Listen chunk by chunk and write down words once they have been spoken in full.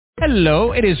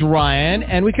Hello, it is Ryan,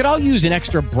 and we could all use an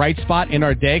extra bright spot in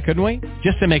our day, couldn't we?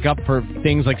 Just to make up for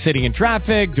things like sitting in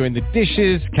traffic, doing the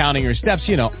dishes, counting your steps,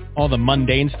 you know, all the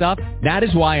mundane stuff. That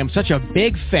is why I'm such a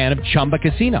big fan of Chumba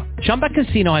Casino. Chumba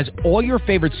Casino has all your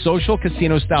favorite social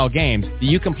casino-style games that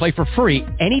you can play for free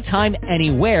anytime,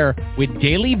 anywhere with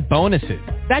daily bonuses.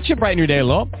 That should brighten your day a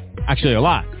little. Actually, a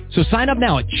lot. So sign up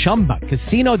now at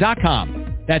ChumbaCasino.com.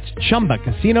 That's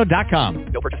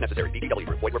ChumbaCasino.com. No purchase necessary. VGW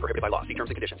Group. Void where prohibited by law. See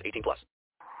terms and conditions. 18+.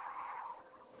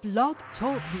 Blog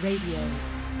Talk Radio.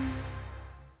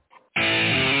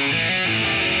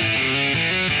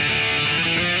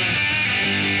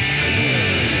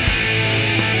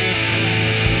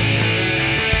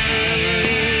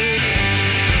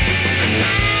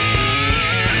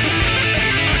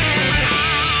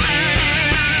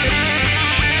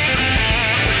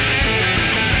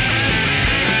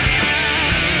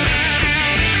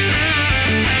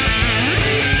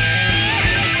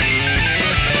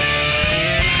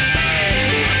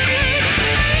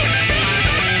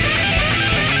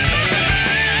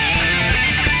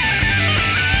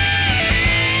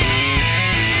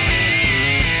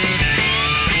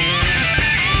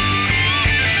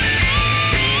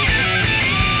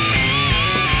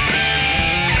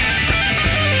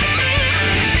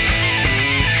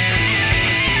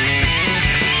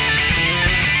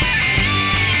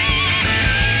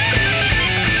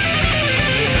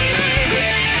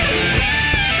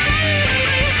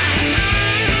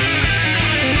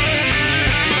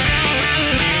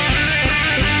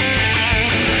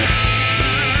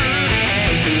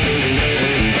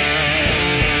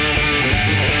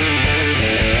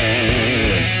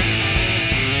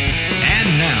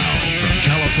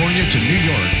 To New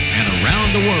York and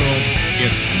around the world,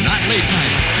 it's Not Late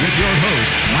Night with your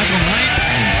hosts, Michael Knight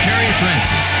and Terry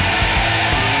Francis.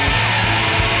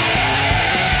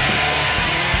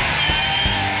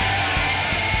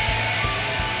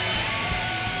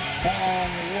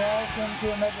 And welcome to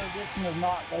another edition of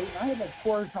Not Late Night. Of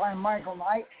course, I'm Michael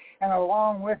Knight, and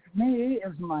along with me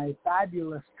is my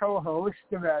fabulous co-host,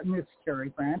 Miss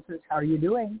Terry Francis. How are you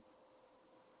doing?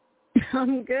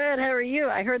 I'm good. How are you?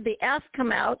 I heard the S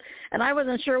come out, and I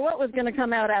wasn't sure what was going to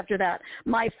come out after that.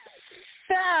 My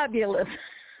fabulous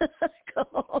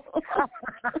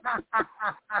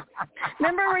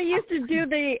Remember we used to do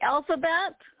the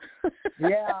alphabet?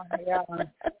 Yeah.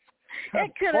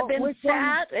 It could have been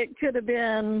fat. It could have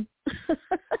been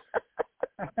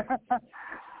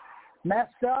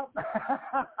messed up.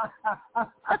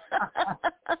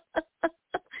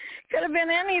 Could have been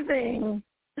anything.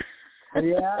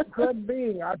 Yeah, it could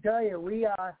be. I'll tell you, we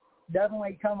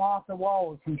definitely come off the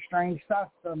wall with some strange stuff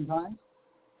sometimes.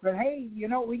 But, hey, you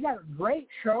know, we got a great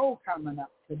show coming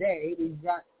up today. We've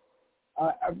got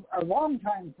a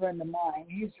longtime friend of mine.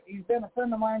 He's been a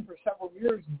friend of mine for several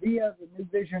years via the New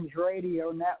Visions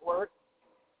Radio Network.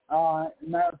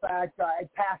 Matter of fact, I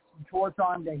passed the torch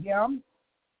on to him.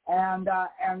 And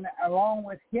along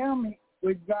with him,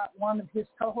 we've got one of his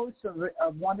co-hosts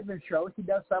of one of his shows. He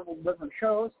does several different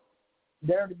shows.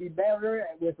 Dare to be Better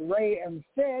with Ray and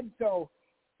Sid. So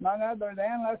none other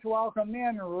than let's welcome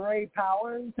in Ray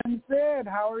Powers and Sid.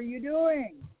 How are you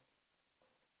doing?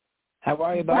 How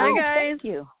are you, buddy? Hi, guys. Thank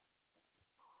you.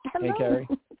 Hello. Hey, Terry.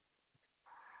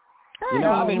 Hi. You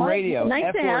know, I'm in radio.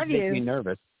 Nice to have makes you. me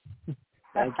nervous.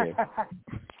 Thank you.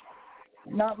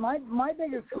 Now, my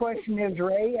biggest question is,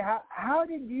 Ray, how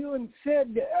did you and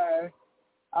Sid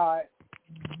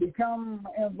become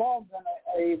involved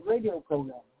in a radio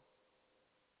program?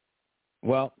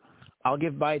 Well, I'll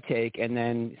give my take, and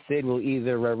then Sid will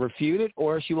either refute it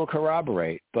or she will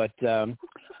corroborate. But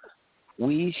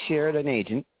we shared an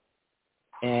agent,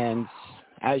 and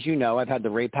as you know, I've had the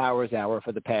Ray Powers Hour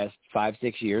for the past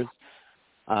 5-6 years,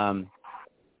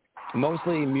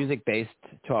 mostly music-based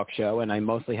talk show, and I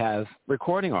mostly have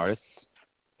recording artists.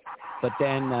 But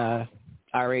then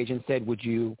our agent said, would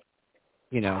you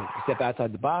step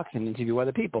outside the box and interview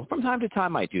other people? From time to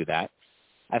time, I do that.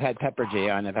 I've had Pepper J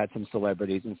on. I've had some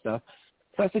celebrities and stuff.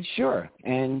 So I said, sure.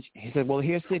 And he said, well,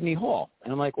 here's Sidney Hall.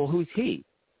 And I'm like, well, who's he?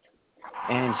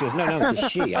 And she goes, no, it's a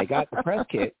she. I got the press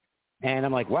kit. And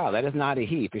I'm like, wow, that is not a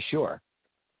he for sure.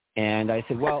 And I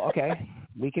said, well, okay,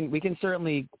 we can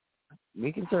certainly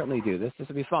do this. This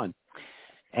will be fun.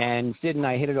 And Sid and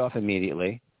I hit it off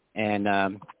immediately. And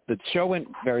the show went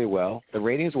very well. The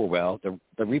ratings were well. The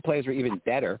replays were even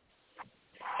better.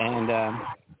 And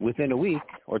within a week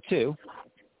or two,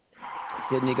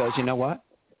 Sydney goes, you know what?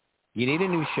 You need a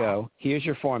new show. Here's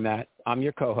your format. I'm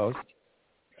your co-host.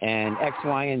 And X,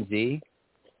 Y, and Z.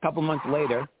 A couple months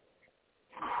later,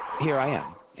 here I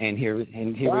am. And here we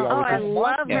are. Oh, I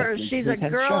love her. She's a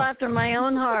girl after my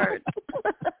own heart.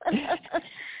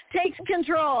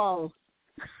 control.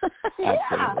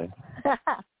 Absolutely.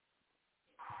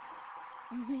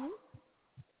 Mm-hmm.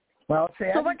 Well,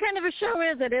 so what kind of a show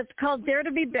is it? It's called Dare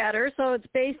to Be Better, so it's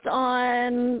based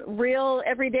on real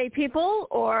everyday people,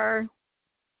 or?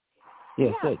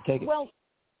 Yeah, take it. Well,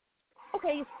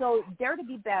 okay, so Dare to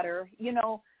Be Better, you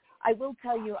know, I will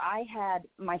tell you, I had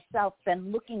myself been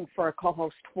looking for a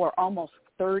co-host for almost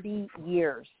 30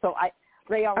 years. So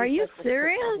Ray always Are you says,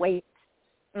 serious? Wait.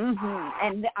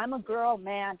 And I'm a girl,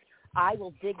 man. I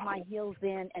will dig my heels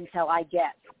in until I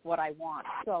get what I want.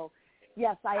 So,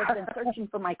 yes, I have been searching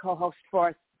for my co-host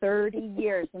for 30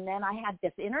 years. And then I had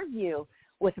this interview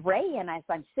with Ray, and as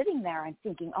I'm sitting there, I'm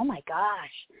thinking, oh, my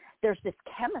gosh, there's this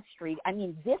chemistry. I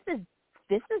mean, this is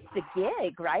the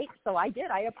gig, right? So I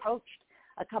did. I approached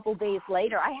a couple days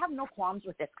later. I have no qualms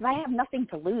with this because I have nothing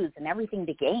to lose and everything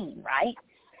to gain, right?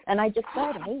 And I just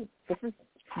said, hey, this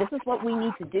is what we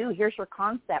need to do. Here's your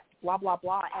concept, blah, blah,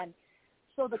 blah. And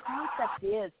so the concept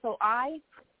is, so I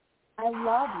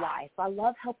love life. I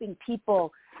love helping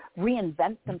people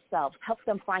reinvent themselves, help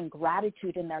them find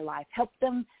gratitude in their life, help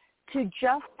them to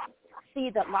just see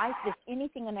that life is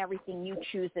anything and everything you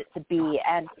choose it to be.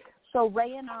 And so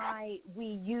Ray and I,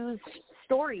 we use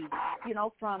stories, you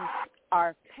know, from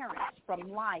our parents,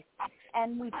 from life,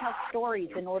 and we tell stories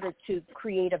in order to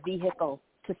create a vehicle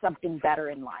to something better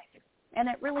in life. And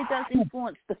it really does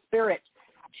influence the spirit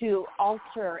to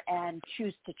alter and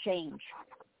choose to change.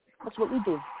 That's what we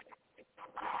do.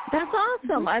 That's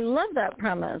awesome. I love that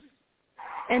premise.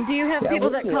 And do you have people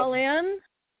that call in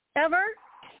ever?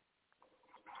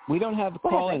 We don't have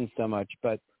call-ins so much,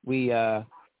 but we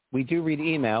do read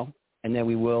email, and then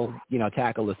we will, you know,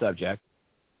 tackle the subject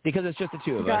because it's just the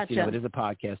two of us. You know, it is a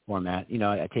podcast format. You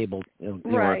know, a table,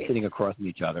 we're sitting across from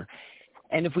each other.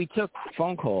 And if we took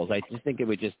phone calls, I just think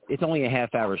it's only a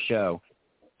half-hour show.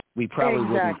 We probably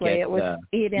wouldn't get... It would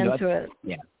eat into it.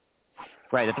 Yeah.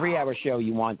 Right. A 3-hour show,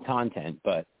 you want content,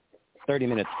 but 30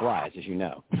 minutes flies, as you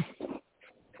know.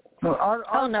 Well,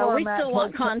 we still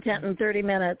want content in 30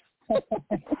 minutes.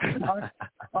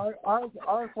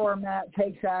 our format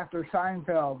takes after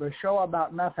Seinfeld, the show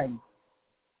about nothing.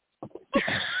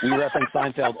 We reference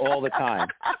Seinfeld all the time.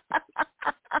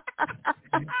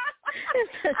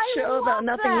 It's a show about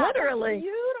nothing, that. literally.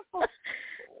 Beautiful.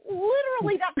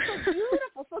 Literally, that's so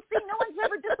beautiful. So, see, no one's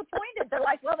ever disappointed. They're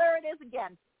like, well, there it is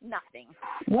again. Nothing.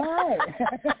 Right.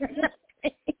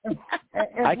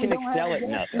 I can excel at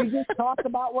nothing. We just talk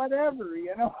about whatever,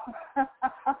 you know.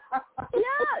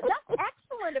 Yeah, that's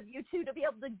excellent of you two to be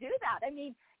able to do that. I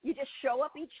mean, you just show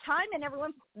up each time, and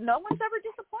no one's ever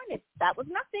disappointed. That was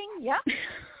nothing. Yep.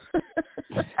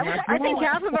 I think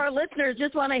half of our listeners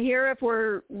just want to hear if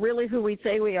we're really who we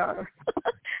say we are.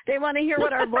 They want to hear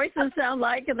what our voices sound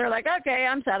like, and they're like, okay,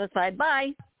 I'm satisfied.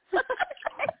 Bye.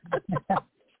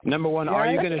 Number one, are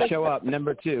you going to show up?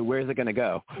 Number two, where's it going to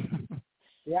go?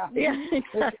 Yeah,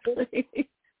 exactly.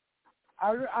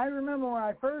 I remember when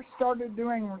I first started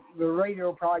doing the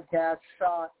radio broadcasts,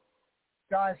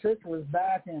 gosh, this was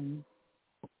back in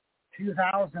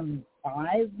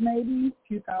 2005, maybe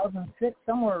 2006,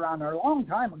 somewhere around there, a long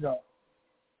time ago.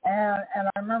 And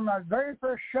I remember my very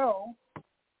first show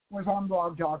was on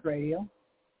Blog Talk Radio,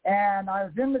 and I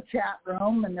was in the chat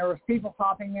room, and there was people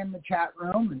popping in the chat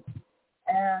room,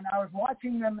 and I was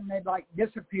watching them, and they'd like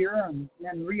disappear and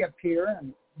then reappear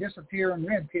and disappear and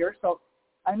reappear. So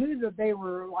I knew that they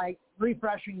were like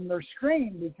refreshing their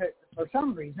screen because for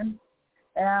some reason.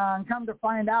 And come to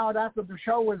find out, after the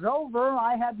show was over,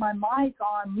 I had my mic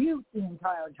on mute the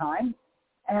entire time,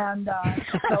 and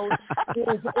so it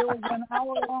was an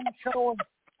hour-long show of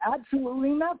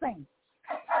absolutely nothing.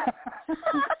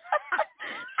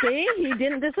 See, he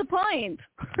didn't disappoint.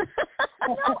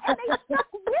 No, and they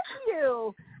stuck with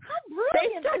you. How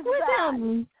brilliant they stuck is with that?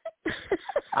 him.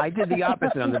 I did the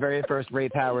opposite on the very first Ray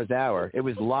Powers hour. It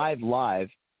was live,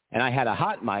 and I had a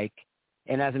hot mic,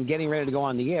 and as I'm getting ready to go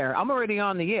on the air, I'm already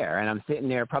on the air, and I'm sitting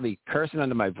there probably cursing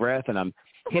under my breath, and I'm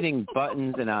hitting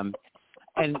buttons,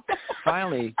 and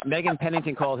finally, Megan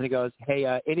Pennington calls, and he goes,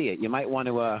 hey, idiot, you might want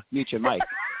to mute your mic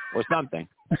or something.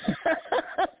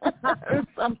 Or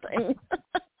something.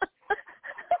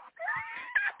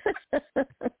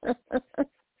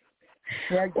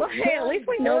 Well, hey, at least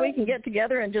we know we can get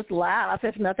together and just laugh,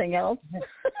 if nothing else.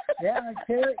 Yeah,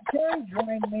 Terry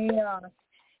joined me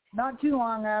not too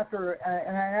long after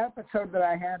in an episode that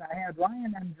I had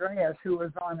Ryan Andreas, who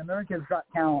was on America's Got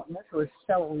Talent, and this was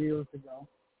several years ago.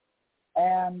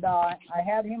 And I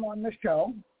had him on the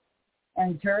show,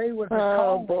 and Terry was a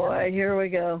Oh, boy, here we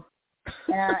go.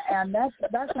 and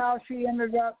that's how she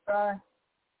ended up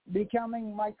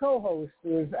becoming my co-host. It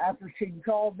was after she'd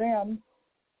called in.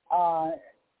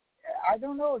 I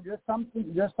don't know, just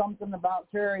something about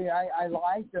Terry I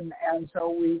liked, and so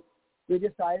we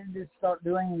decided to start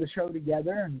doing the show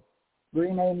together and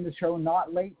renamed the show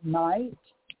Not Late Night,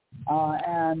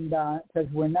 and because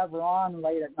we're never on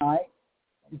late at night,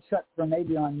 except for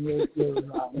maybe on your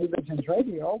New Visions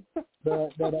Radio,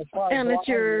 but as far and as it's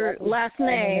your last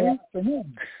name.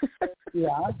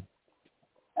 Yeah.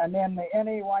 And then the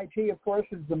NAYT, of course,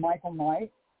 is the Michael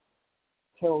Knight.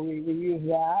 So we use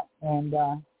that, and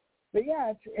but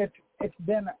yeah, it's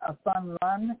been a fun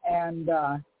run, and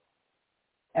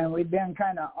we've been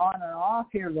kind of on and off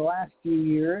here the last few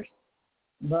years.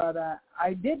 But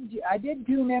I did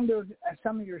tune into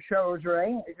some of your shows,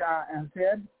 Ray and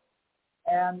Sid,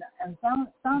 and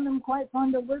found them quite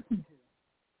fun to listen to.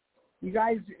 You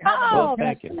guys have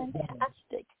thank you.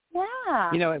 Fantastic.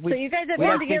 Yeah. You know, So you guys have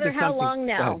been together how long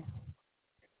now?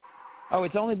 Oh,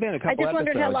 it's only been a couple I just episodes.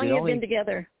 wondered how long you've been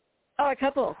together. Oh, a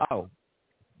couple. Oh,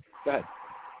 go ahead.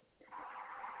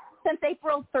 Since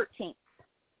April 13th.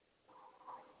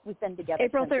 We've been together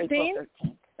April since 13th? April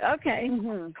 13th. Okay,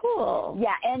 cool.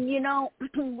 Yeah, and you know,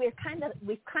 we've kind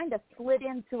of slid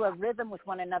into a rhythm with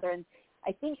one another, and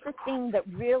I think the thing that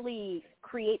really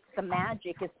creates the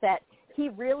magic is that he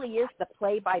really is the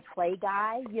play-by-play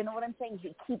guy. You know what I'm saying?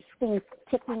 He keeps things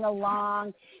ticking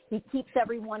along. He keeps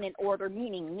everyone in order,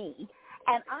 meaning me.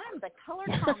 And I'm the color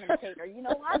commentator. You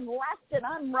know, I'm left and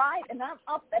I'm right and I'm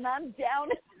up and I'm down.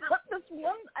 This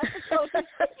one episode, he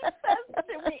says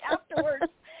to me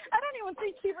afterwards, I don't even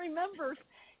think he remembers.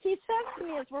 He says to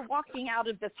me as we're walking out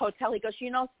of this hotel, he goes, you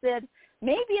know, Sid,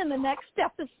 maybe in the next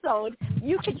episode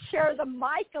you could share the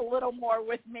mic a little more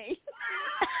with me.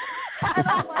 And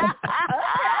I'm like,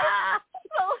 okay.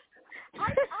 So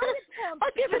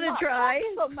I'll give it a try.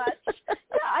 So much.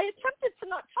 Yeah, I attempted to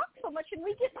not talk so much, and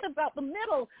we get to about the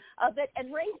middle of it,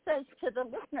 and Ray says to the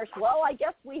listeners, well, I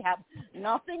guess we have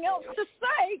nothing else to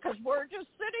say because we're just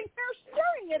sitting here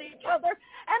staring at each other.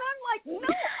 And I'm like,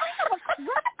 no, I have a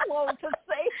crapload to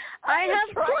say. I have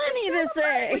plenty to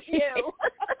say. With you.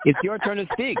 It's your turn to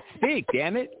speak. Speak,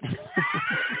 damn it.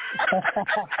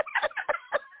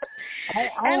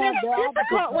 And it's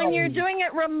difficult when you're doing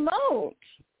it remote.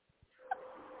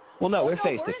 Well, no, we're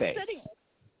face-to-face.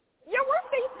 Yeah, we're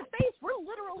face-to-face. We're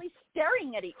literally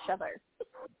staring at each other.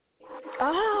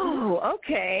 Oh,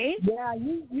 okay. Yeah,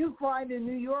 you fly to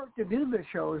New York to do the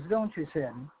shows, don't you,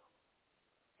 Sid?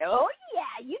 Oh,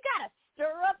 yeah. You got to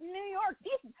stir up New York.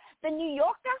 The New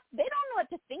Yorkers, they don't know what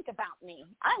to think about me.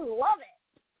 I love it.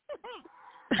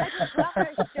 I just love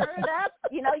to stir it up.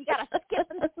 You know, you got to skip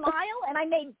and smile. And I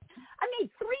made 3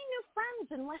 new friends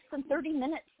in less than 30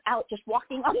 minutes out just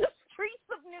walking on the streets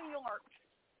of New York.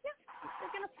 Yeah,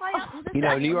 they're going to fly out and visit. You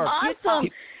know, New York, awesome.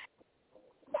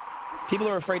 People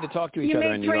are afraid to talk to each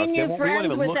other in New York. You we won't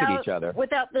even look at each other.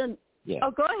 Without the... Yeah.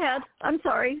 Oh, go ahead. I'm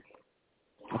sorry.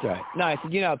 That's right. No, I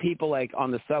said, you know, people like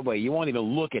on the subway, you won't even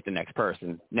look at the next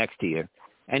person next to you.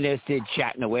 And there's Sid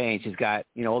chatting away, and she's got,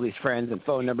 you know, all these friends and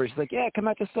phone numbers. She's like, yeah, come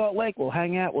out to Salt Lake. We'll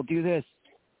hang out. We'll do this.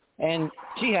 And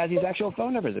she has these actual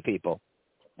phone numbers of people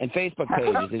and Facebook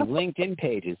pages and LinkedIn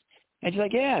pages. And she's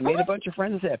like, yeah, I made a bunch of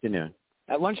friends this afternoon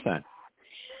at lunchtime.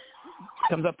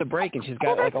 Comes up the break, and she's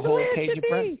got like a whole page of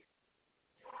friends.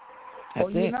 That's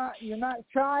it. You're not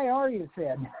shy, are you,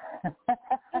 Sid?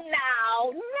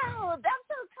 No. That's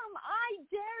how come I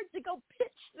dared to go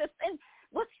pitch this. And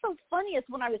what's so funny is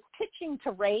when I was pitching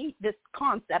to Ray this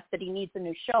concept that he needs a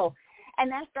new show,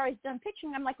 and after I was done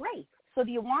pitching, I'm like, Ray, so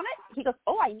do you want it? He goes,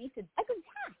 oh, I need to. I go,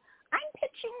 yeah, I'm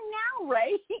pitching now,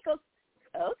 Ray. He goes,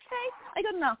 okay. I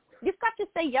go, no, you've got to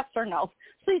say yes or no.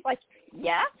 So he's like,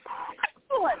 yes?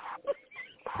 Excellent.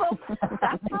 So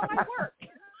that's how I work.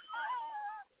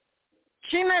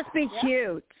 She must be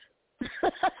cute.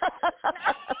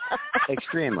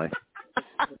 Extremely.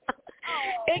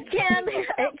 It can't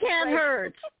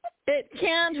hurt. It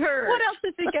can't hurt. What else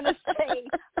is he going to say?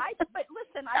 But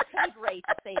listen, I paid Ray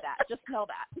to say that. Just know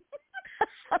that.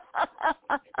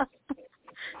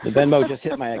 The Venmo just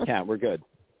hit my account. We're good.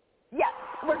 Yes,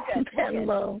 we're good.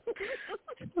 Venmo.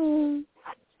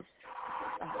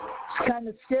 It's kind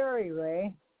of scary,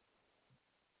 Ray.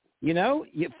 You know,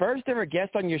 you first ever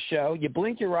guest on your show, you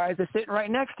blink your eyes, they're sitting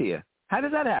right next to you. How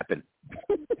does that happen?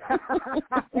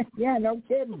 Yeah, no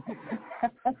kidding.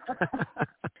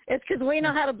 It's because we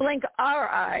know how to blink our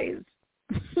eyes.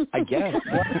 I guess.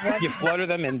 You flutter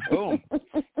them and boom.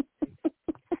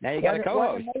 Now you got a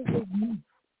co-host.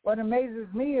 What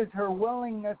amazes me is her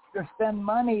willingness to spend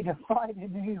money to fly to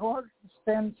New York to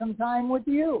spend some time with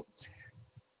you.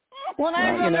 Well,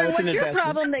 I you know, what's your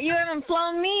problem that you haven't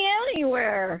flown me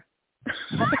anywhere?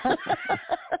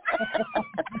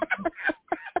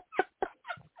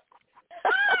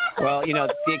 Well, the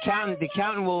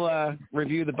accountant will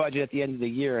review the budget at the end of the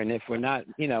year, and if we're not,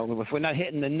 if we're not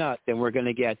hitting the nut, then we're going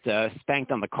to get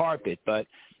spanked on the carpet. But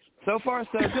so far,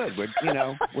 so good.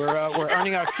 We're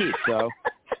earning our keep, so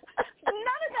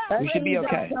we should be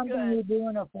okay. Something you do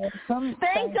in a foursome.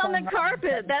 Spanked on the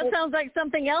carpet. That sounds like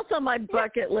something else on my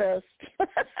bucket list.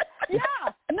 Yeah,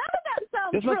 none of that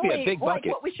sounds This must be a really big like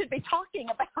bucket. what we should be talking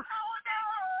about.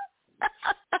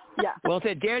 Yeah. Well, it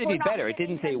said dare to We're be not better. It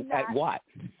didn't say getting at that. what.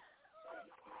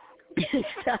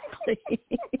 Exactly.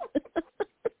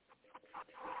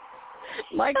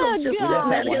 Michael's just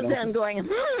looking at his end going,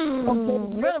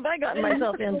 what have I gotten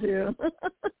myself into?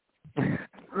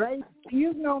 Ray,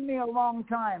 you've known me a long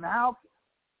time. How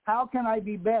can I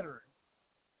be better?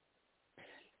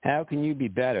 How can you be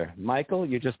better? Michael,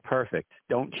 you're just perfect.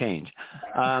 Don't change.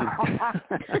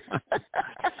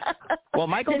 Well,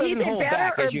 Michael Did he doesn't say hold better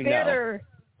back, or as you bitter?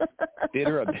 know.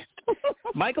 Bitter or bitter.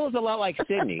 Michael's a lot like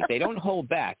Sydney. They don't hold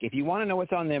back. If you want to know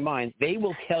what's on their minds, they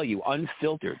will tell you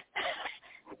unfiltered.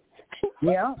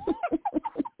 Yeah.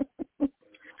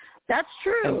 That's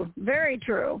true. Very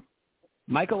true.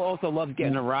 Michael also loves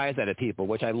getting a rise out of people,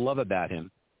 which I love about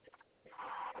him.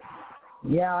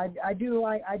 Yeah, I do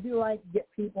like get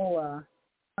people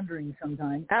wondering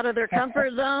sometimes. Out of their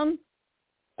comfort zone?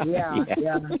 Yeah.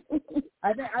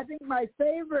 I think my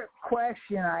favorite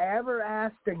question I ever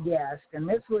asked a guest, and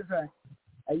this was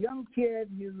a young kid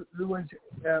who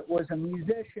was a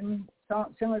musician,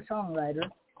 singer-songwriter,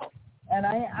 and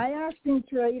I asked him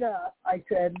straight up. I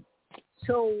said,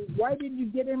 "So why did you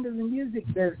get into the music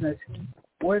business?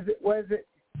 Was it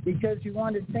because you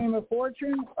wanted fame or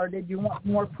fortune, or did you want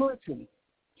more pussy?"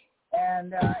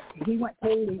 And he went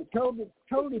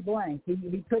totally blank.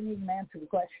 He couldn't even answer the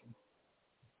question.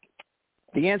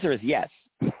 The answer is yes.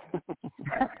 It's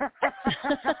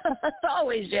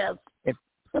always yes.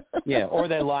 Yeah, or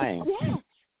they're lying. Yeah.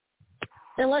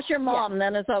 Unless you're mom,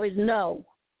 then it's always no.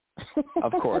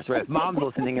 Of course, right. If mom's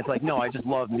listening, it's like, no, I just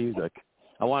love music.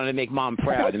 I wanted to make mom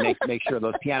proud and make sure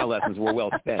those piano lessons were well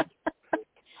spent.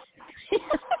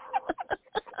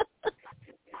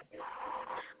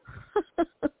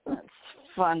 That's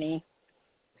funny.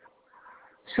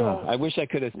 So I wish I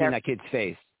could have seen that kid's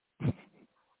face.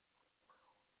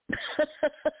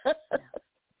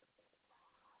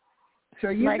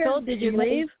 So Michael, did you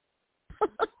leave?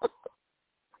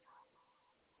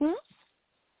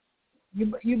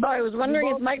 I was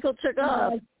wondering if Michael took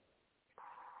off.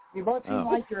 You both seem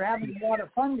like you're having a lot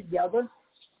of fun together.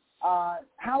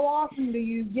 How often do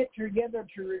you get together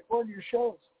to record your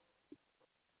shows?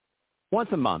 Once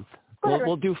a month.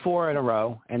 We'll do 4 in a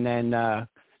row, and then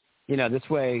this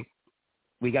way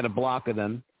we got a block of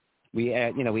them. We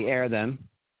air them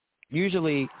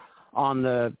usually on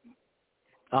the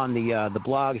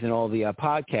blogs and all the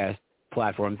podcast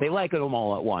platforms. They like them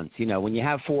all at once. When you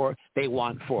have 4, they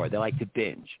want 4. They like to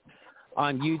binge.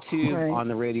 On YouTube, right. On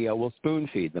the radio, we'll spoon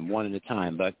feed them one at a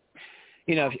time. But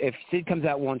if Sid comes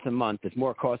out once a month, it's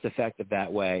more cost effective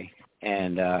that way,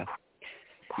 and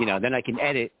then I can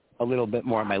edit a little bit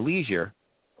more at my leisure,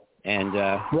 and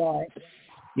right.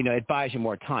 It buys you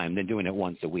more time than doing it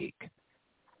once a week.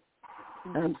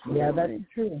 Absolutely. Yeah, that's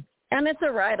true. And it's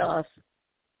a write-off.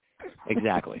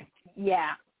 Exactly.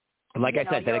 Yeah. Like I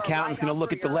said, that accountant's going to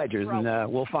look at the ledgers,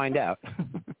 and we'll find out.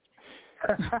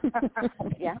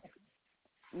 Yeah.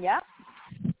 Yep.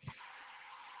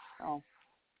 Oh.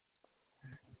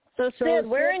 So Sid,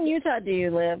 where in Utah do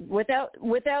you live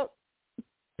without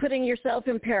putting yourself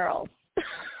in peril?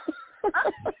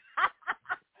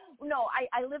 No,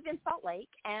 I live in Salt Lake,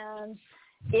 and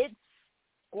it's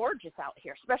gorgeous out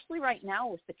here, especially right now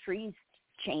with the trees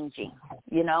changing,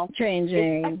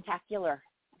 Changing. It's spectacular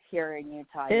here in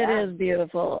Utah. It is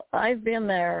beautiful. I've been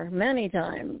there many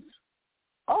times.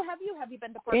 Oh, have you? Have you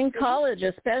been to Park In City? college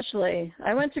especially.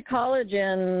 I went to college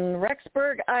in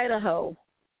Rexburg, Idaho.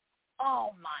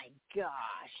 Oh, my gosh.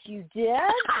 You did?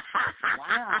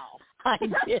 Wow. I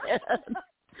did.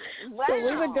 Wow. So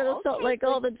we would go to Salt Lake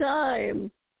all the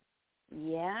time.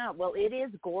 Yeah, well, it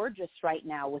is gorgeous right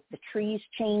now with the trees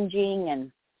changing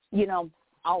and,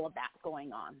 all of that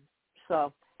going on.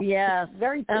 So, yes,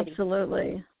 very pretty.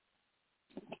 Absolutely.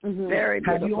 Mm-hmm. Very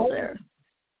beautiful there.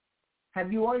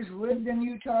 Have you always lived in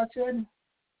Utah, Sid?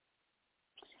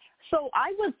 So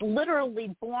I was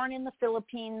literally born in the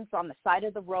Philippines on the side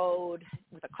of the road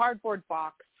with a cardboard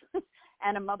box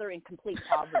and a mother in complete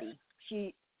poverty.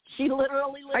 She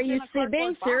literally lived Are you in a cardboard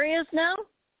being box. serious now?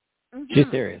 Mm-hmm. She's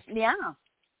serious. Yeah.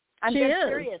 I'm She dead is.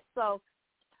 serious. So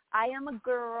I am a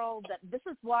girl this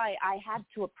is why I had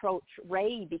to approach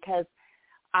Ray, because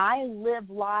I live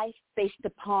life based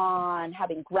upon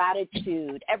having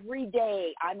gratitude. Every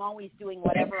day I'm always doing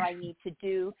whatever I need to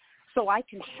do so I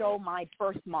can show my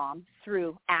birth mom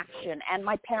through action and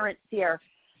my parents here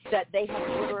that they have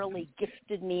literally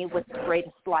gifted me with the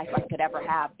greatest life I could ever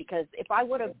have, because if I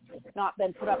would have not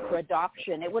been put up for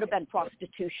adoption, it would have been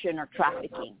prostitution or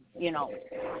trafficking,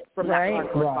 from that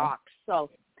cardboard box. So,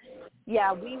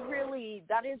 yeah,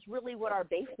 that is really what our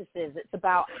basis is. It's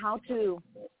about how to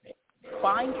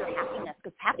find your happiness,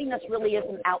 because happiness really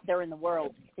isn't out there in the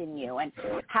world, it's in you, and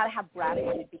how to have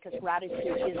gratitude, because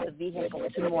gratitude is the vehicle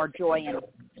to more joy and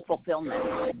fulfillment.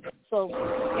 So,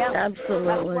 yeah, absolutely.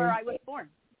 That's where I was born.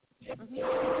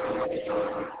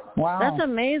 Wow. That's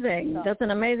amazing. That's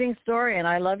an amazing story, and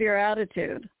I love your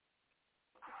attitude.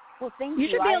 Well, thank you.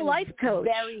 You should be a life coach.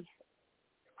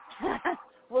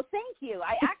 Well, thank you.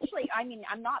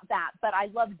 I'm not that, but I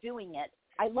love doing it.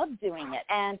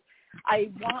 And I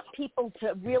want people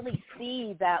to really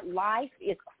see that life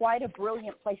is quite a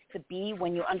brilliant place to be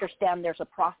when you understand there's a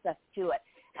process to it.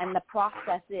 And the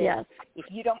process is, if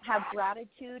you don't have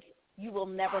gratitude, you will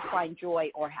never find joy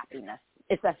or happiness.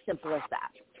 It's as simple as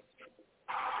that.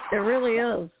 It really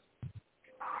is.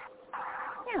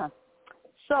 Yeah.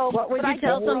 So what would you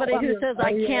tell somebody who says,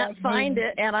 I can't find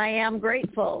it and I am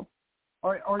grateful?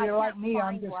 Or you're like me,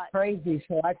 I'm just crazy,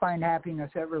 so I find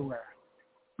happiness everywhere.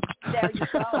 There you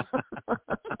go.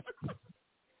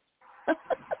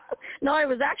 No, I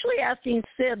was actually asking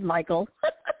Sid, Michael.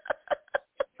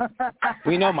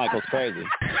 We know Michael's crazy.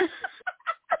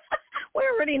 We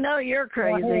already know you're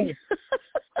crazy. Well,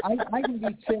 hey, I can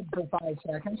be Sid for 5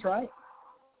 seconds, right?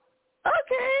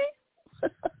 Okay.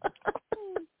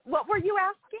 What were you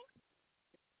asking?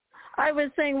 I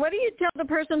was saying, what do you tell the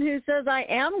person who says, I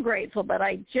am grateful, but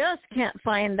I just can't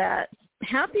find that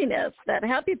happiness, that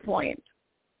happy point?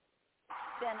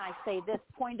 Then I say this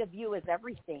point of view is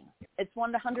everything. It's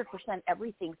 100%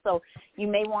 everything. So you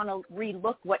may want to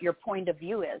relook what your point of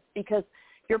view is, because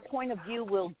your point of view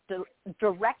will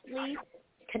directly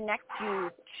connect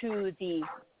you to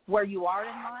where you are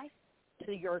in life,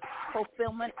 to your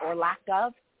fulfillment or lack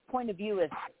of. Point of view is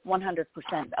 100%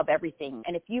 of everything.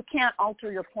 And if you can't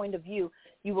alter your point of view,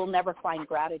 you will never find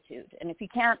gratitude. And if you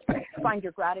can't find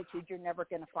your gratitude, you're never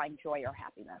going to find joy or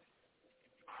happiness.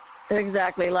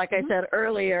 Exactly. Like I said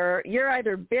earlier, you're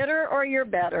either bitter or you're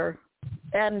better.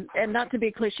 And not to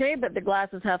be cliche, but the glass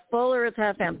is half full or it's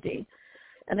half empty.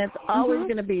 And it's always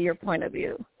going to be your point of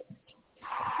view.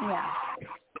 Yeah.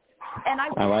 And I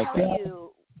will tell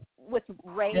you, with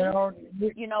rain,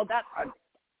 that...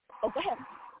 Oh, go ahead.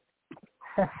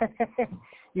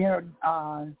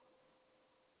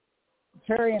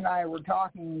 Terry and I were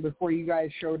talking before you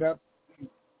guys showed up,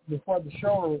 before the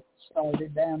show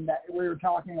started, and that we were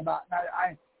talking about,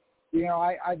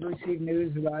 I've received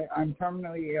news that I'm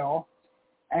terminally ill,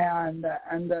 and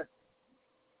that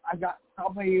I've got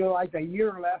probably like a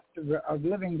year left of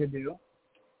living to do,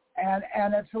 and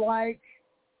it's like,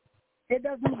 it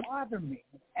doesn't bother me,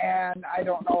 and I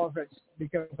don't know if it's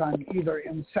because I'm either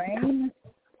insane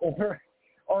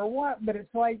or what, but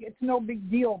it's like, it's no big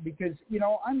deal, because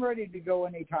I'm ready to go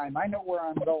anytime. I know where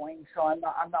I'm going, so I'm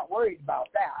not worried about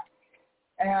that.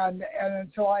 And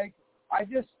it's like, I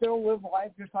just still live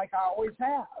life just like I always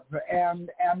have,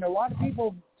 and a lot of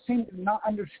people seem to not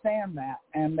understand that,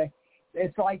 and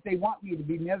it's like they want me to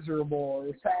be miserable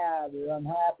or sad or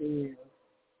unhappy,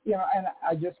 and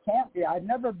I just can't be. I've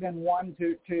never been one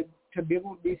to be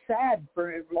able to be sad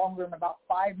for longer than about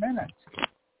 5 minutes.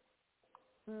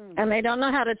 And they don't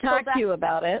know how to talk to you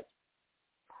about it.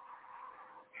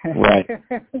 Right.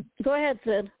 Go ahead,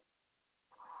 Sid.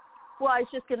 Well, I was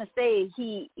just going to say,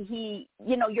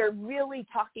 you're really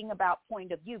talking about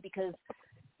point of view, because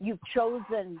you've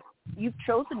chosen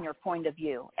your point of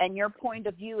view, and your point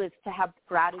of view is to have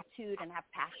gratitude and have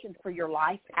passion for your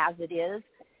life as it is.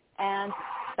 And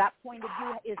that point of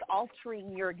view is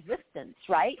altering your existence,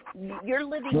 right? You're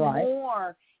living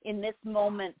more in this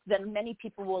moment than many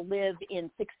people will live in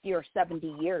 60 or 70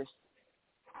 years.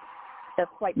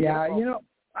 That's quite beautiful.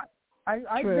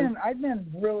 I've been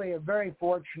really a very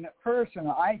fortunate person.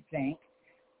 I think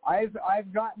I've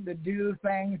gotten to do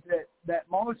things that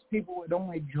most people would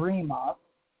only dream of.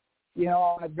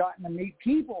 I've gotten to meet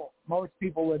people most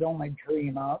people would only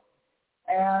dream of,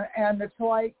 and it's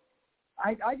like,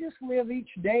 I just live each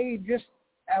day just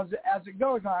as it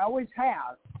goes, and I always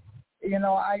have.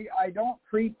 I don't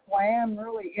pre-plan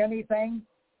really anything.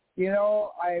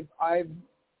 I've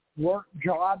worked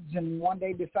jobs and one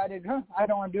day decided, I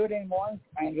don't want to do it anymore,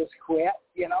 and just quit,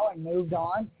 and moved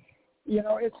on.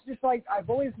 It's just like I've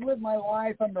always lived my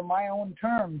life under my own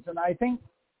terms, and I think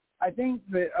I think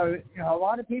that a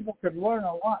lot of people could learn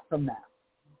a lot from that.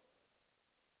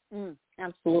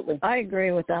 Absolutely. I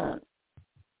agree with that.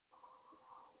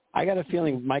 I got a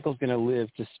feeling Michael's going to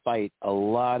live to spite a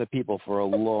lot of people for a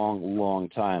long, long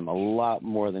time, a lot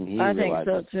more than he realizes. I think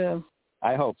so, too.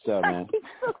 I hope so, man.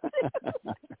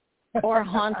 Or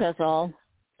haunt us all.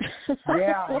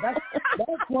 Yeah, that's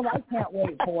what I can't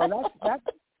wait for. That's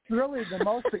really the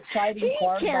most exciting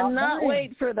part about dying. He cannot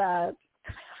wait for that.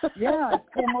 Yeah, it's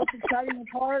the most exciting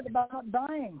part about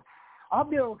dying. I'll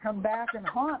be able to come back and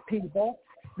haunt people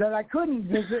that I couldn't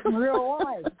visit in real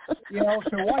life.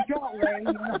 So watch out, Ray.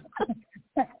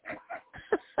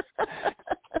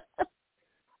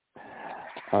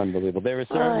 Unbelievable. There is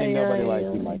certainly nobody like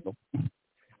you, Michael.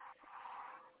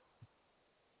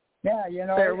 Yeah,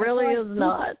 there really is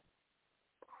not.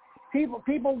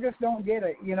 People just don't get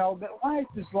it, but life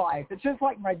is life. It's just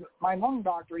like my lung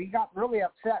doctor. He got really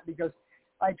upset because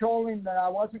I told him that I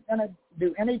wasn't going to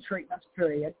do any treatments,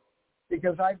 period,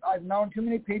 because I've known too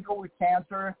many people with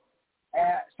cancer,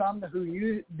 some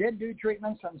who did do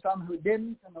treatments and some who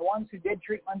didn't, and the ones who did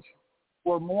treatments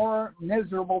were more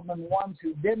miserable than the ones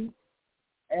who didn't.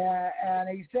 And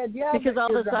he said, yeah. Because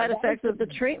all the side effects of the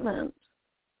treatment.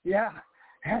 Yeah.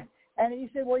 And he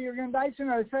said, well, you're going to die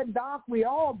sooner. I said, Doc, we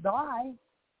all die.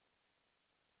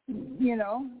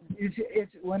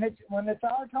 It's when it's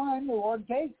our time, the Lord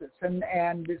takes us. And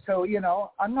so,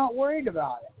 I'm not worried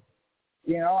about it.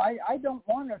 I don't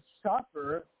want to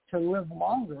suffer to live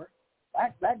longer.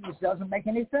 That just doesn't make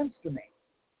any sense to me.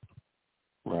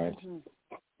 Right.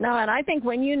 No, and I think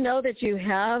when you know that you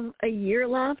have a year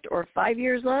left or 5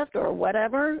 years left or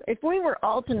whatever, if we were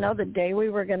all to know the day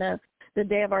the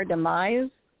day of our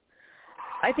demise,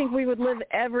 I think we would live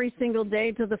every single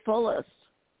day to the fullest.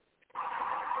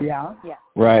 Yeah. Yeah.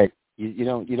 Right. You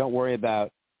don't worry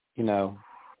about,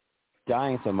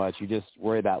 dying so much. You just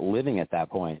worry about living at that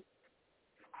point.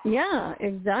 Yeah,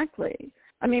 exactly.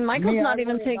 I mean, Michael's not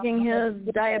even taking his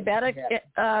diabetic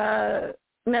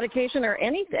medication or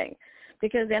anything,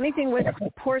 because anything with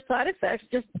poor side effects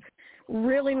just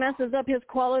really messes up his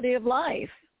quality of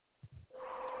life.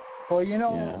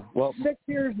 Well, 6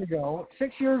 years ago,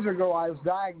 I was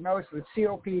diagnosed with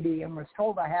COPD and was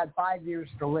told I had 5 years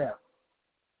to live.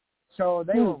 So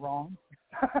they were wrong.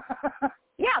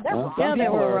 Yeah, they're wrong. Some they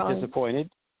people were are wrong. disappointed.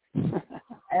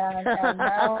 And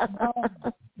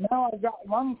now I've got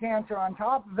lung cancer on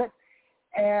top of it,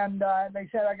 and they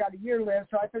said I got a year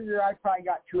left, so I figure I probably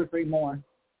got 2 or 3 more.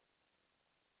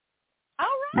 All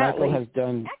right. Michael has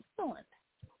done. Excellent.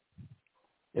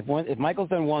 If Michael's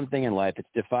done one thing in life, it's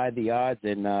defied the odds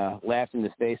and laughed in the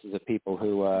faces of people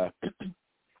who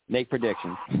make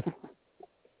predictions.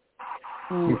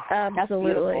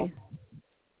 Absolutely.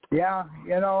 Yeah,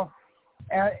 the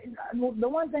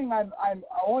one thing I've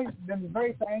always been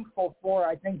very thankful for,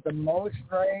 I think the most,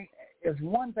 Ray, is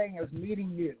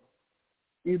meeting you.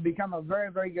 You've become a very,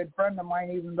 very good friend of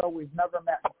mine, even though we've never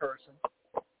met in person.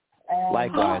 And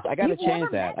likewise. I got to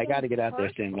change that. I got to get out there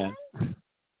soon, man.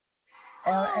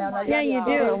 Yeah, you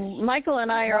do. Michael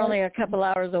and I are only a couple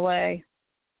hours away.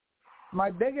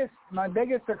 My biggest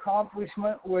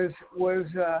accomplishment was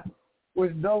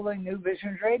building New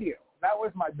Visions Radio. That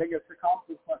was my biggest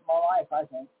accomplishment in my life, I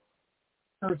think.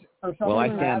 Well,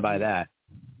 I stand by that.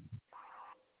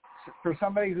 For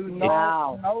somebody who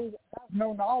has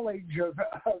no knowledge of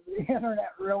the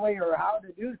internet really, or how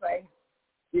to do things,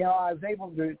 I was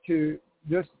able to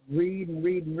just read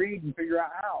and figure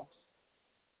out how.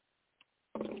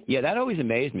 Yeah, that always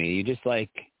amazed me. You just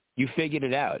you figured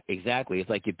it out. Exactly. It's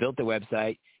like you built the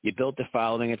website, you built the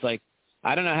following. It's like,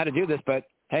 I don't know how to do this, but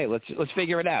hey, let's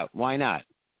figure it out. Why not?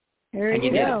 Here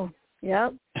you go.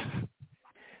 Yep.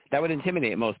 That would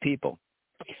intimidate most people.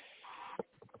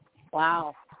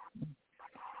 Wow.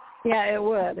 Yeah, it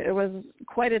would. It was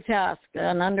quite a task,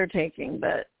 an undertaking,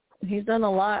 but he's done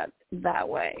a lot that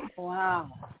way. Wow.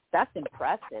 That's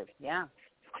impressive. Yeah.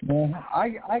 Yeah,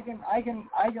 I can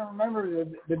remember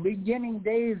the beginning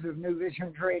days of New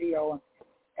Visions Radio,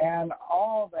 and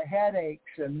all the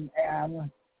headaches and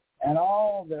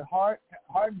all the hard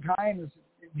times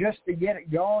just to get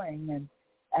it going,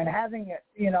 and having it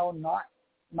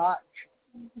not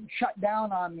shut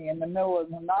down on me in the middle of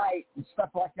the night and stuff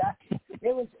like that.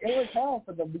 It was hell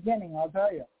for the beginning, I'll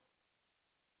tell you.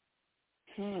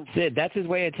 Sid, that's his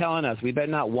way of telling us we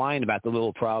better not whine about the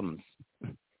little problems.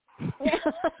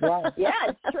 Right. Yeah,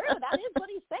 it's true. That is what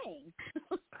he's saying.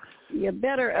 You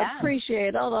better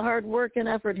appreciate all the hard work and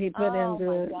effort he put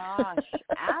into it. Oh, my gosh.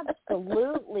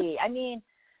 Absolutely. I mean,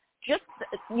 just,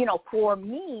 for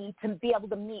me to be able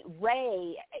to meet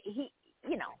Ray, he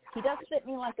does fit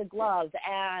me like a glove,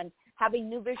 and having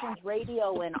New Visions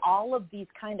Radio and all of these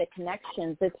kind of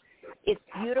connections. It's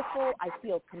beautiful. I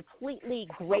feel completely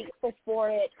grateful for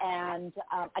it, and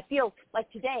I feel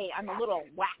like today I'm a little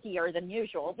wackier than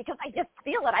usual because I just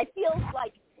feel it. I feel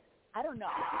like, I don't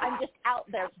know, I'm just out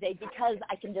there today because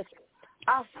I can just,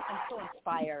 I'm so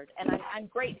inspired, and I'm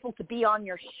grateful to be on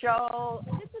your show.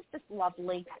 This is just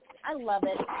lovely. I love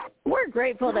it. We're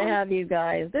grateful to have you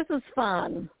guys. This is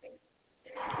fun.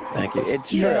 Thank you. It's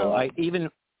true.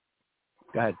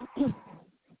 Go ahead.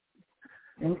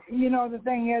 And the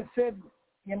thing is, Sid,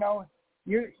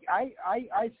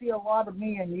 I see a lot of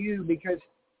me in you because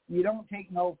you don't take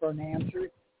no for an answer,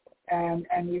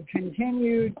 and you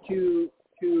continue to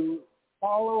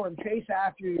follow and chase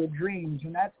after your dreams,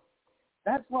 and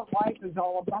that's what life is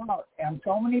all about. And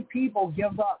so many people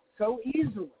give up so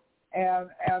easily, and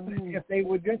if they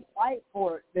would just fight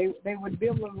for it, they would be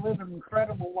able to live an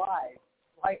incredible life.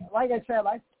 Like I said,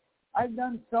 I've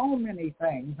done so many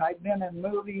things. I've been in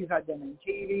movies. I've been in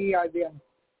TV.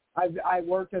 I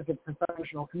worked as a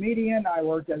professional comedian. I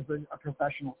worked as a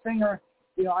professional singer.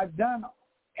 I've done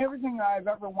everything that I've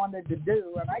ever wanted to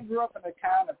do. And I grew up in a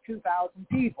town of 2,000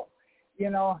 people.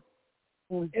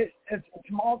 It's a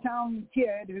small town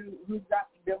kid who got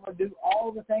to be able to do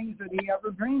all the things that he ever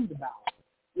dreamed about.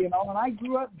 And I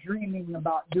grew up dreaming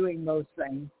about doing those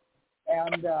things.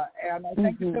 And I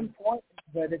think it's important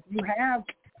that if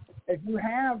you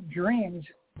have dreams,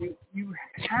 you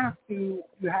have to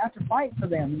fight for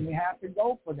them, and you have to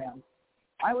go for them.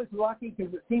 I was lucky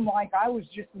because it seemed like I was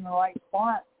just in the right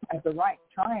spot at the right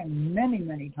time many,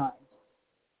 many times.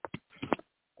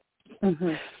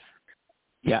 Mm-hmm.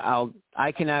 Yeah,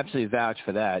 I can absolutely vouch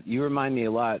for that. You remind me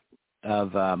a lot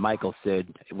of Michael,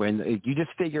 Sid, when you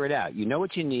just figure it out. You know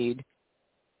what you need,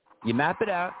 you map it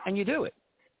out, and you do it.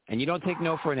 And you don't take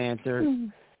no for an answer. Mm-hmm.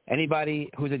 Anybody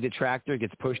who's a detractor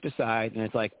gets pushed aside, and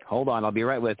it's like, hold on, I'll be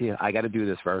right with you. I got to do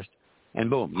this first. And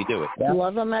boom, you do it. Yeah.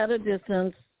 Love them at a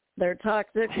distance. They're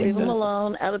toxic. Leave them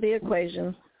alone, out of the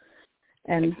equation.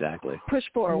 And exactly. Push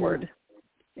forward.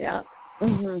 Yeah.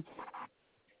 Mm-hmm.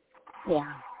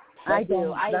 Yeah, I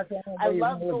do. I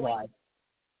love going.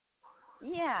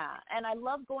 Yeah, and I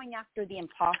love going after the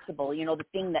impossible, the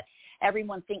thing that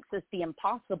everyone thinks is the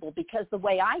impossible, because the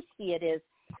way I see it is,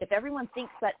 if everyone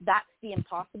thinks that that's the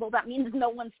impossible, that means no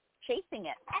one's chasing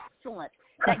it. Excellent.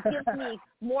 That gives me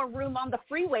more room on the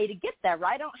freeway to get there,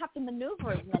 right? I don't have to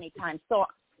maneuver as many times. So,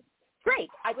 great.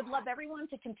 I would love everyone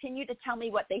to continue to tell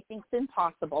me what they think is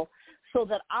impossible so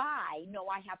that I know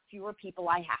I have fewer people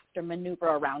I have to maneuver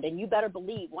around. And you better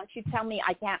believe, once you tell me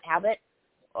I can't have it,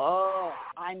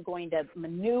 I'm going to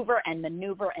maneuver and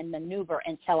maneuver and maneuver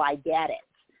until I get it.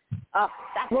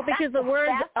 Because the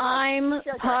words I'm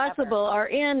possible are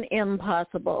in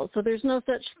impossible. So there's no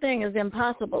such thing as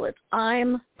impossible. It's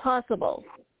I'm possible.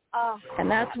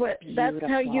 And that's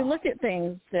how you look at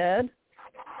things, Sid.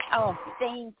 Oh,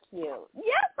 thank you.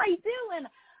 Yes, I do. And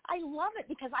I love it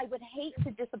because I would hate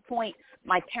to disappoint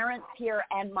my parents here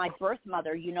and my birth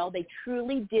mother. They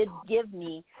truly did give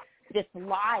me this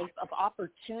life of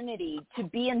opportunity to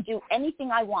be and do anything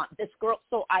I want. This girl,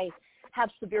 so I have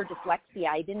severe dyslexia.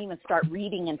 I didn't even start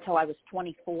reading until I was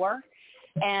 24.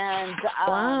 And,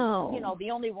 wow. The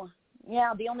only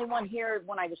one here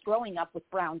when I was growing up with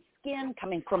brown skin,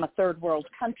 coming from a third world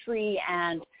country.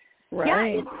 And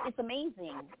right. Yeah, it's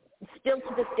amazing. Still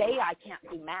to this day, I can't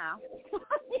do math.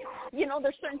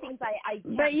 There's certain things I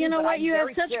can't But you do, know but what? I'm you have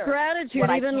very such sure gratitude,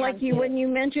 even like when you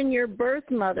mention your birth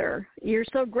mother. You're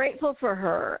so grateful for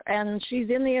her, and she's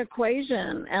in the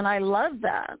equation, and I love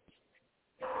that.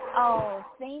 Oh,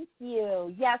 thank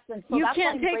you. Yes, and so you that's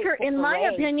can't take her, in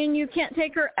my opinion, you can't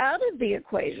take her out of the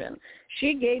equation.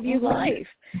 She gave you life.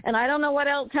 And I don't know what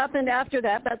else happened after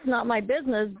that. That's not my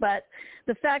business. But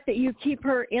the fact that you keep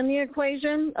her in the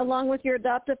equation along with your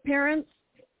adoptive parents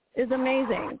is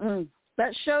amazing.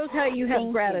 That shows how you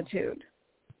have gratitude.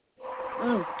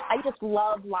 I just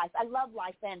love life. I love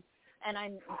life, and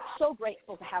I'm so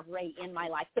grateful to have Ray in my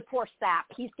life. The poor sap,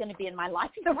 he's going to be in my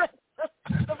life the rest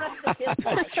of his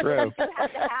life. True. You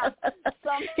have to have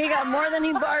some. He got more than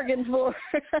he bargained for.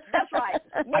 That's right.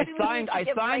 I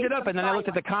signed it up, and then I looked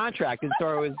at the contract and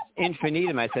saw it was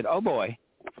infinitum. I said, oh, boy.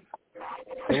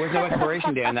 There was no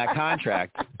expiration date on that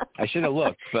contract. I should have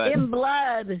looked, but in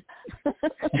blood.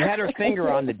 She had her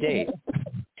finger on the date.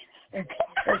 It's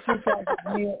just like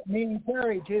me and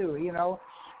Terry too.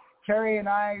 Terry and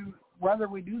I, whether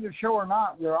we do the show or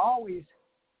not, we're always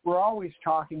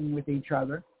talking with each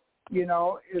other.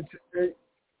 You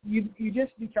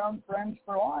just become friends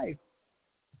for life.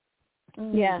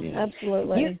 Yeah,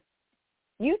 absolutely.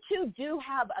 You two do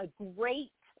have a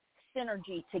great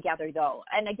synergy together, though.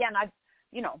 And again,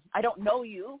 I don't know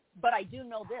you, but I do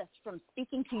know this. From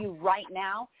speaking to you right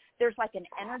now, there's like an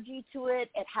energy to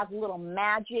it. It has a little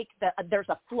magic. There's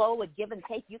a flow, a give and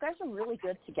take. You guys are really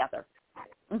good together.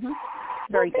 Mm-hmm.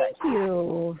 Very good. Thank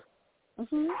you.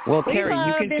 Mm-hmm. Well, Carrie,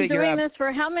 you can been figure doing out this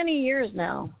for how many years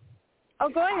now? Oh,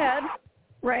 go ahead,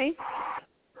 Ray.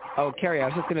 Oh, Carrie, I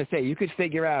was just going to say, you could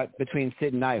figure out between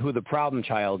Sid and I who the problem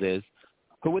child is.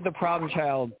 Who would the problem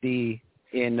child be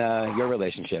in your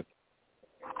relationship?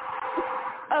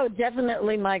 Oh,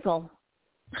 definitely Michael.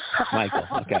 Michael,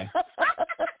 okay.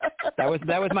 That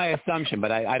was my assumption,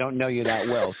 but I don't know you that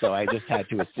well, so I just had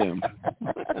to assume.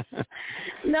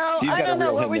 No, I don't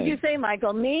know. What would you say,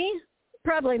 Michael? Me?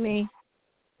 Probably me.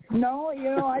 No,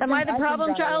 Am I the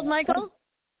problem child, Michael?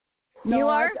 No, you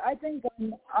are? I think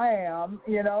I am,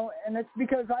 and it's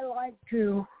because I like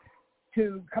to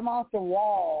come off the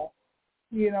wall,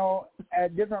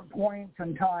 at different points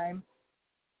in time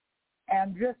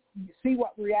and just see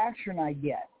what reaction I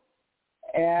get.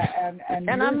 And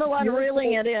I'm the one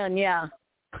reeling it in, yeah.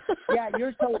 Yeah,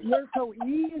 you're so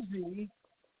easy.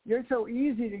 You're so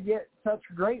easy to get such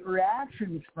great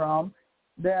reactions from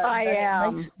that. I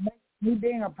am. It makes me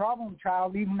being a problem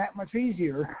child even that much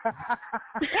easier.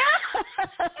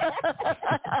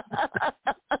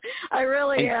 I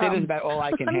really am. Sid is about all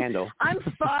I can handle. I'm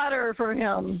fodder for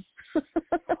him.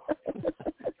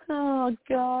 Oh,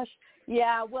 gosh.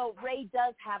 Yeah, well, Ray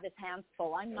does have his hands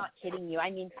full. I'm not kidding you. I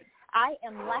mean, I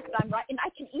am left, I'm right, and I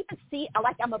can even see,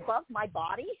 like, I'm above my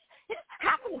body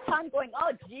half of the time going,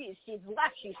 oh, geez, she's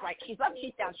left, she's right, she's up,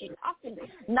 she's down, she's often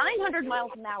 900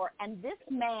 miles an hour, and this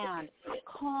man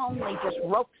calmly just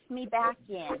ropes me back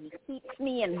in. He keeps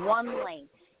me in one lane.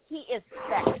 He is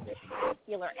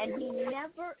spectacular, and he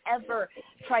never, ever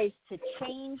tries to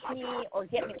change me or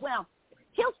get me, well,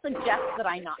 he'll suggest that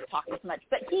I not talk as much,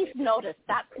 but he's noticed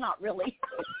that's not really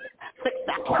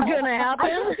successful. Going to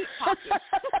happen?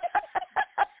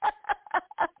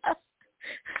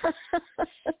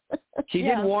 She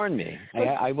did warn me.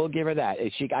 I will give her that.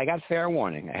 I got fair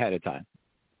warning ahead of time.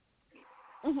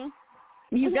 Mm-hmm.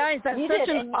 You guys, that's such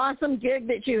an awesome gig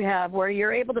that you have where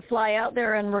you're able to fly out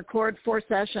there and record 4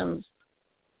 sessions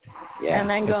and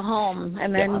then go home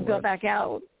and then go back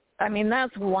out. I mean,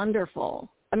 that's wonderful.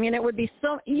 I mean, it would be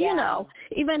so,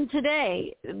 even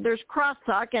today, there's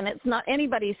crosstalk, and it's not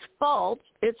anybody's fault.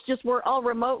 It's just we're all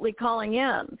remotely calling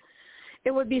in. It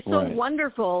would be so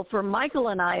wonderful for Michael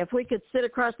and I if we could sit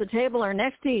across the table or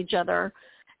next to each other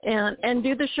and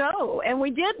do the show. And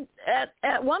we did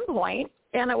at one point,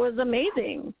 and it was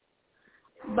amazing.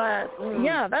 But,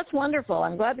 yeah, that's wonderful.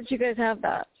 I'm glad that you guys have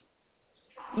that.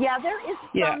 Yeah, there is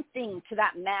something to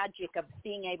that magic of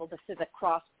being able to sit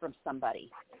across from somebody.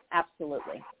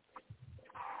 Absolutely.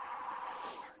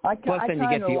 Plus, then you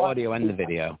get the audio and the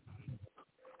video.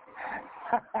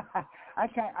 I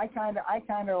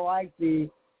kind of like the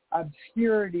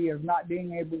obscurity of not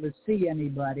being able to see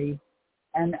anybody,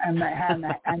 and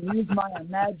use my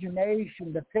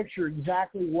imagination to picture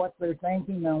exactly what they're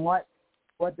thinking and what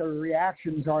their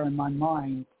reactions are in my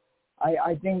mind.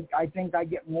 I think I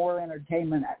get more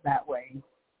entertainment that way.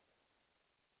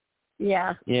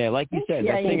 Yeah. Yeah, like you said,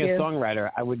 that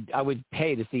singer-songwriter, I would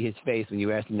pay to see his face when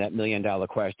you asked him that $1 million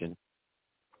question.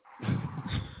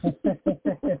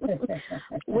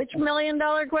 Which $1 million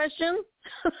question?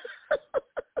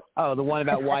 Oh, the one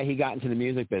about why he got into the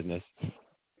music business.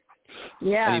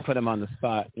 Yeah. And you put him on the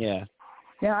spot. Yeah.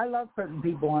 Yeah, I love putting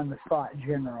people on the spot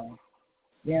generally.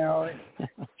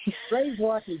 Ray's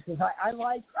lucky because I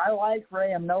like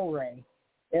Ray and know Ray.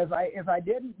 If I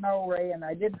didn't know Ray and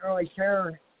I didn't really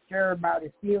care about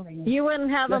his feelings, you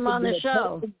wouldn't have him on the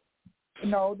show.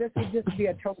 No, this would just be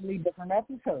a totally different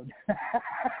episode.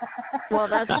 Well,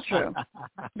 that's true.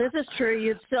 This is true.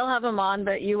 You'd still have him on,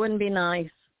 but you wouldn't be nice.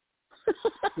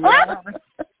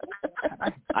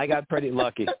 I got pretty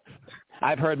lucky.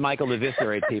 I've heard Michael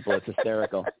eviscerate people. It's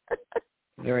hysterical.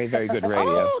 Very, very good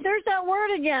radio. Oh, there's that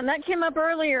word again. That came up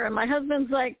earlier, and my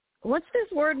husband's like, what's this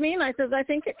word mean? I says, I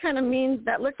think it kind of means,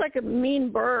 that looks like a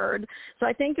mean bird. So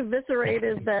I think eviscerate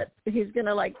is that he's going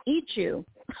to, like, eat you.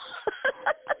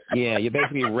 Yeah, you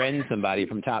basically rend somebody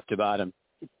from top to bottom.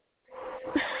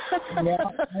 Yeah,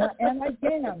 and I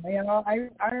can.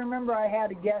 I remember I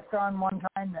had a guest on one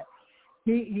time that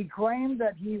he claimed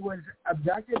that he was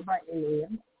abducted by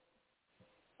aliens,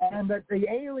 and that the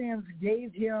aliens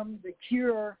gave him the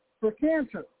cure for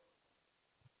cancer.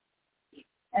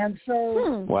 And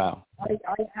so, wow.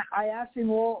 I asked him,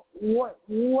 well, what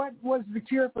was the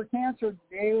cure for cancer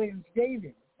the aliens gave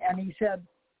him? And he said,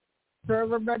 for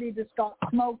everybody to stop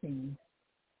smoking.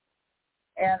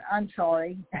 And I'm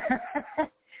sorry,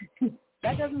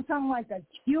 that doesn't sound like a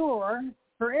cure.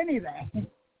 for anything.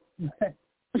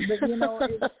 but you know,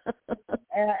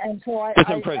 and so there's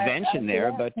some prevention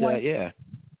there, but yeah.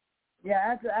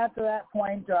 Yeah, after that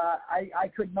point,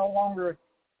 I could no longer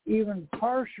even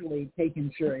partially take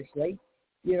him seriously.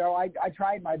 You know, I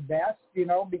tried my best, you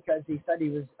know, because he said he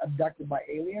was abducted by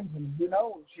aliens, and who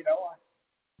knows, you know,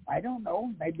 I don't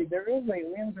know. Maybe there is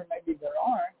aliens or maybe there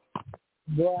aren't.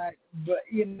 But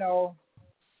you know,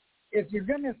 if you're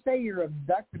going to say you're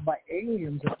abducted by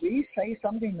aliens, at least say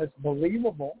something that's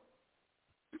believable.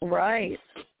 Right.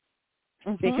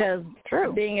 Because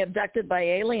being abducted by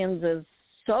aliens is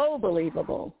so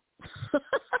believable.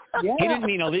 Yeah. He didn't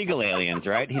mean illegal aliens,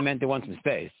 right? He meant they want some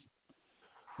space.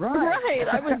 Right.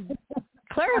 I would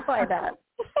clarify that.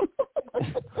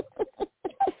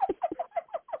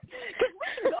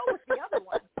 Go with the other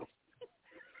one.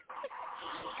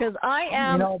 Because I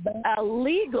am a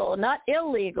legal, not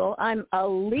illegal. I'm a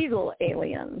legal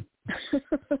alien.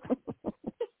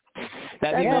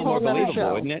 That'd be a little more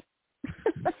believable, wouldn't it?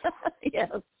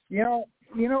 Yes. You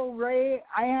know, Ray.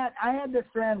 I had this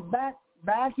friend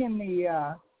back in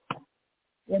the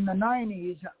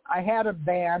 90s. I had a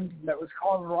band that was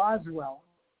called Roswell,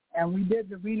 and we did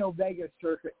the Reno Vegas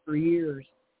circuit for years.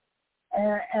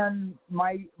 And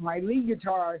my lead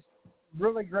guitarist,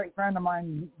 really great friend of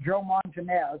mine, Joe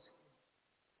Montanez,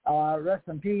 rest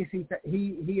in peace. He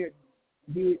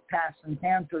passed from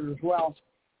cancer as well,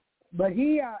 but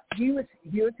he was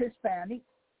Hispanic,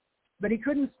 but he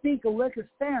couldn't speak a lick of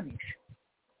Spanish.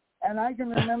 And I can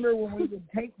remember when we would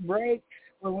take breaks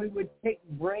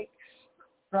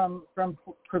from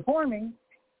performing,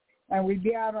 and we'd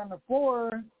be out on the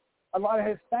floor, a lot of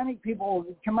Hispanic people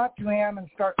would come up to him and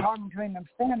start talking to him in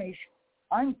Spanish.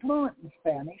 I'm fluent in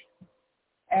Spanish,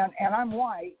 and I'm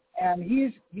white, and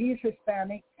he's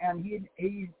Hispanic, and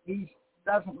he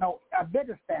doesn't know a bit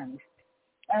of Spanish.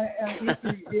 And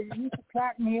it used to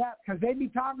crack me up because they'd be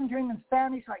talking to him in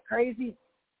Spanish like crazy,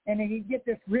 and then he'd get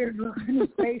this weird look in his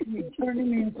face, and he'd turn to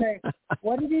me and say,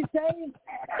 "What did he say?"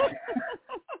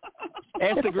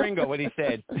 Ask the gringo what he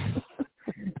said.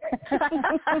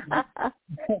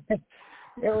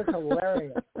 It was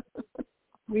hilarious.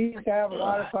 We used to have a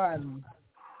lot of fun.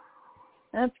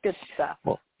 That's good stuff.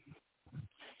 Well,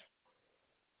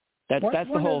 that's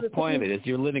the whole point of it, is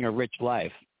you're living a rich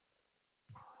life.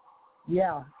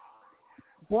 Yeah.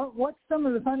 What's some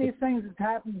of the funniest things that's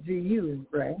happened to you,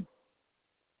 Ray?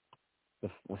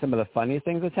 Some of the funniest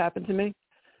things that's happened to me?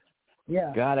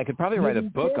 Yeah. God, I could probably write a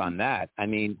book on that. I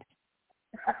mean...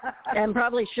 And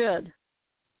probably should.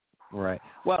 Right.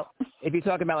 Well, if you're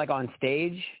talking about like on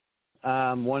stage,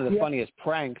 one of the funniest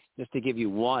pranks, just to give you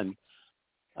one,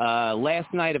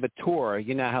 last night of a tour,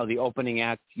 you know how the opening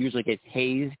act usually gets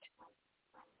hazed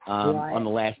on the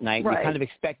last night. Right. You're kind of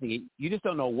expecting it. You just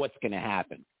don't know what's going to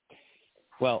happen.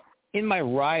 Well, in my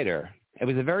rider, it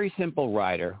was a very simple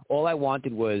rider. All I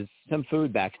wanted was some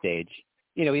food backstage,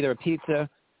 you know, either a pizza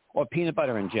or peanut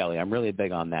butter and jelly. I'm really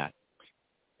big on that.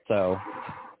 So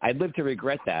I'd live to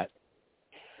regret that.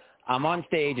 I'm on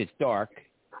stage, it's dark,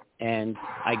 and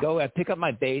I pick up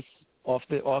my bass off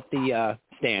the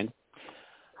stand.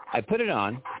 I put it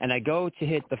on, and I go to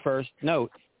hit the first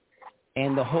note,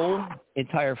 and the whole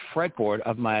entire fretboard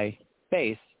of my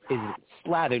bass is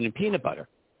slathered in peanut butter.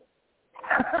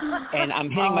 And I'm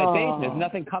hitting my bass, and there's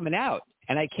nothing coming out,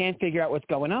 and I can't figure out what's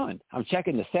going on. I'm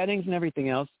checking the settings and everything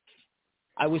else.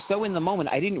 I was so in the moment,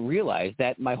 I didn't realize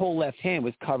that my whole left hand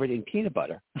was covered in peanut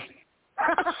butter.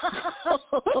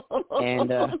 And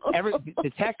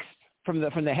the techs from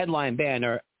the headline band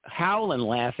are howling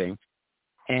laughing.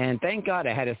 And thank God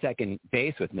I had a second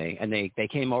bass with me, and they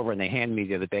came over and they handed me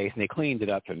the other bass, and they cleaned it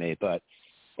up for me. But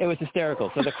it was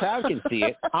hysterical. So the crowd can see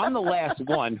it. I'm the last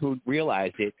one who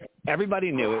realized it.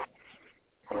 Everybody knew it.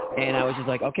 And I was just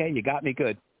like, okay, you got me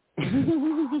good.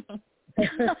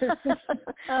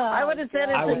 I would have said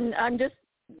I'm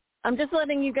just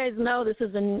letting you guys know this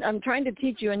is I'm trying to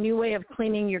teach you a new way of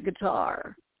cleaning your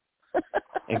guitar.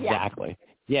 Exactly.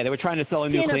 Yeah, they were trying to sell a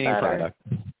new cleaning product.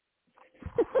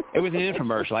 It was an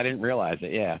infomercial. I didn't realize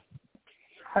it. Yeah.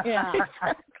 Yeah,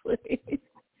 exactly.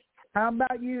 How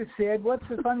about you, Sid? What's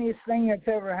the funniest thing that's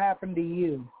ever happened to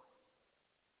you?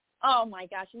 Oh my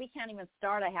gosh, we can't even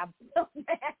start. I have so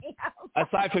many.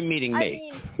 Aside from meeting me.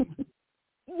 I mean,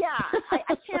 yeah,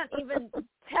 I can't even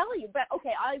tell you. But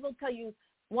okay, I will tell you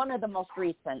one of the most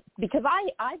recent, because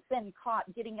I've been caught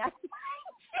getting out of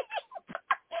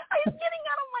I was getting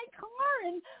out of my car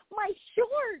in my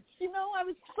shorts. You know, I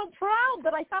was so proud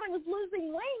that I thought I was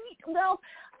losing weight. Well,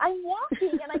 I'm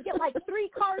walking and I get like 3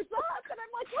 cars up, and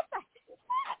I'm like, what the heck is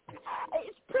that?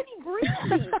 It's pretty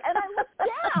breezy. And I look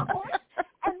down,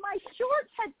 and my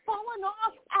shorts had fallen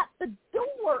off at the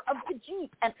door.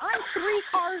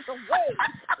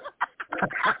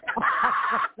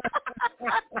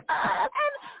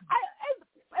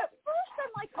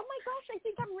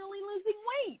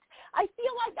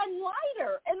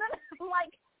 lighter. And then I'm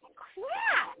like,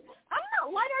 crap, I'm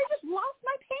not lighter. I just lost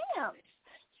my pants.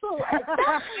 So that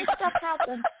kind of stuff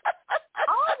happens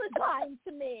all the time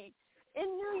to me. In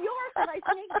New York, when I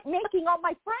was making all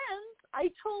my friends, I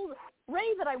told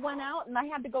Ray that I went out and I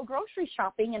had to go grocery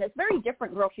shopping, and it's very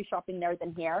different grocery shopping there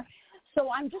than here. So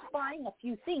I'm just buying a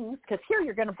few things, because here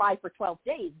you're going to buy for 12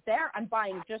 days. There I'm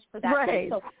buying just for that day.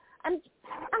 So I'm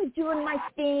doing my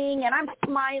thing, and I'm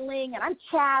smiling, and I'm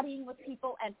chatting with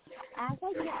people. And as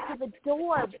I get to the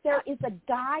door, there is a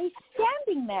guy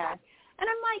standing there. And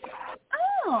I'm like,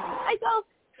 oh. I go,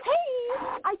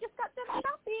 hey, I just got done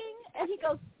shopping. And he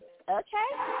goes, okay.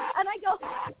 And I go,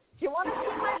 do you want to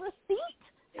see my receipt?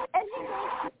 And he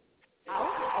goes,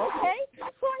 oh, okay.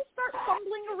 So I start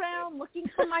fumbling around looking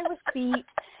for my receipt.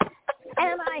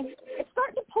 And I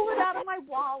start to pull it out of my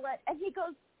wallet. And he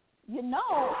goes, you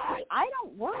know, I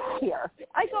don't work here.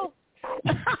 I go, well,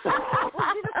 you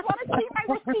just want to see my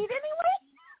receipt anyway?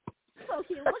 So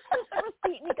he looks at the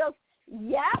receipt and he goes,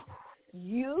 yeah,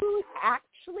 you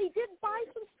actually did buy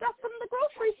some stuff from the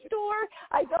grocery store.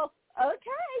 I go,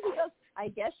 okay. He goes, I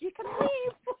guess you can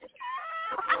leave.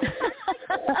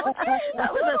 Okay,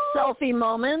 that was a selfie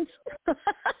moment. Yeah.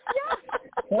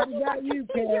 What about you,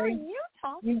 Carrie? You're in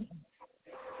Utah.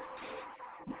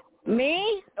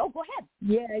 Me? Oh, go ahead.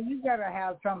 Yeah, you got to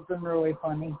have something really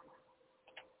funny.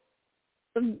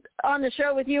 On the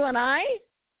show with you and I?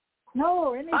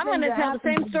 No, anything. I'm going to tell the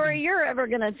same to story you're ever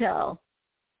going to tell.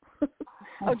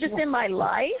 Oh, just in my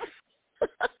life?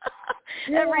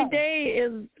 Yeah. Every day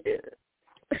is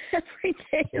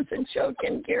a joke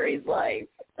in Gary's life.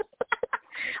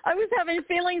 I was having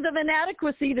feelings of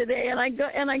inadequacy today, and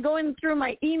I go in through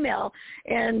my email,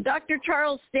 and Dr.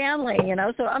 Charles Stanley,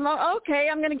 so I'm okay.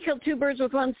 I'm going to kill two birds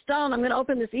with one stone. I'm going to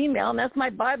open this email, and that's my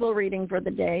Bible reading for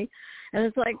the day. And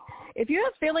it's like, if you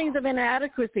have feelings of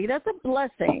inadequacy, that's a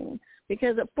blessing,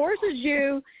 because it forces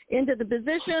you into the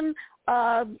position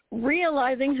of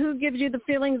realizing who gives you the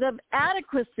feelings of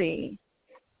adequacy.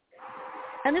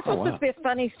 And this was supposed to be a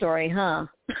funny story, huh?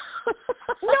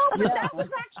 No, but that was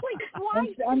actually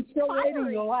quite I'm still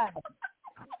waiting to laugh.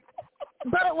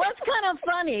 But it was kind of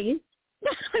funny. I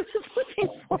was looking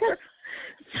for.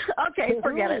 Okay,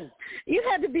 forget it. You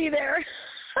had to be there.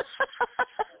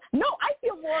 No, I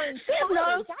feel more inspired.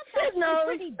 That's actually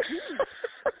pretty deep.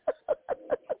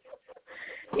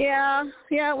 Yeah,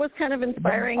 it was kind of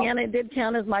inspiring, and it did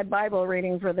count as my Bible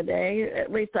reading for the day.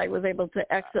 At least I was able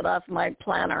to exit off my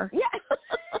planner. Yeah.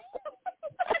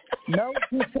 Note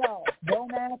to self,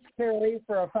 don't ask Carrie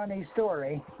for a funny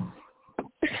story.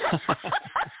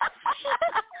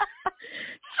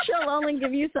 She'll only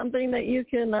give you something that you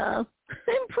can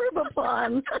improve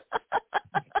upon.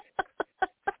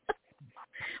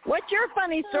 What's your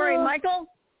funny story, Michael?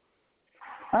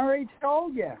 I already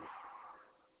told you.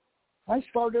 I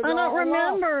started. I don't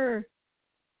remember.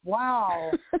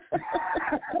 Wow.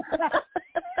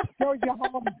 Shows you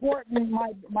how important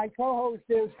my co-host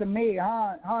is to me,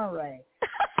 huh, Ray?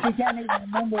 She can't even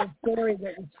remember a story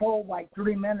that was told like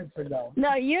 3 minutes ago.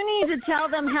 No, you need to tell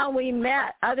them how we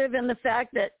met, other than the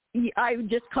fact that I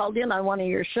just called in on one of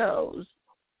your shows.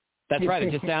 That's right.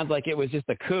 It just sounds like it was just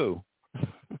a coup.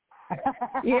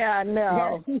 Yeah,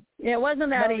 no. It wasn't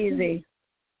that easy.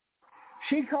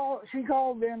 She called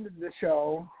into the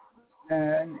show,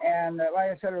 and like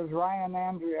I said, it was Ryan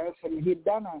Andreas, and he'd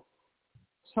done a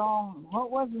song. What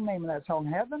was the name of that song?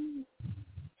 Heaven?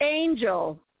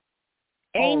 Angel.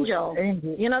 Angel.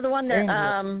 You know the one that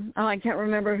I can't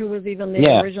remember who was even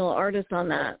the original artist on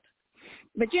that.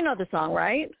 But you know the song,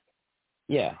 right?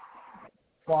 Yeah.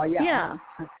 Well, yeah. Yeah.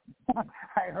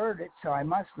 I heard it, so I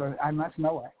must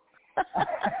know it.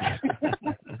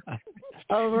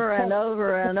 Over and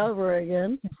over and over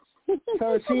again.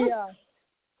 So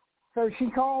she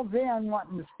calls in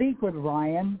wanting to speak with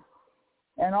Ryan,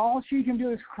 and all she can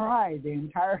do is cry the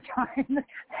entire time that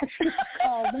she's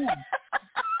called in.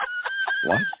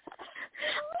 What?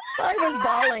 I was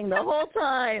bawling the whole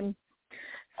time.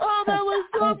 Oh, that was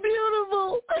so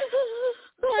beautiful.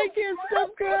 I can't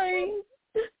stop crying.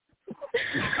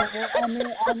 I mean,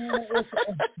 it was,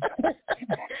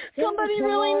 somebody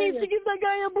really needs to give that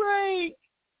guy a break.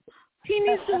 He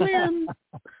needs to win.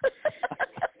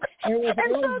 And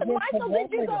so, Michael,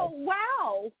 did you go,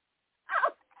 wow?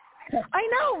 I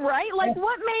know, right? Like,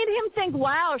 what made him think,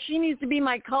 wow, she needs to be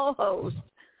my co-host?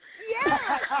 Yeah.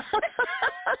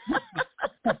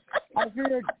 I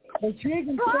figured if she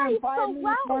can spend 5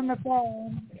 minutes on the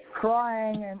phone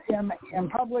crying in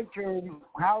public to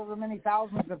however many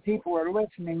thousands of people are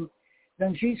listening,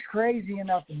 then she's crazy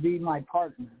enough to be my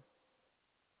partner.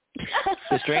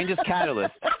 The strangest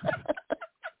catalyst.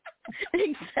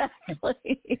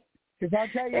 Exactly. Because I'll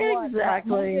tell you what.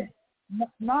 Exactly.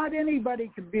 Not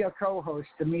anybody could be a co-host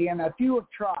to me, and a few have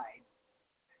tried.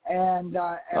 And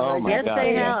yes,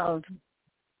 they have.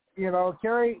 You know,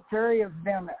 Carrie has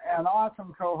been an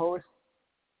awesome co-host.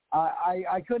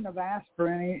 I couldn't have asked for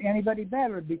anybody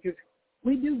better because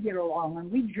we do get along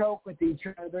and we joke with each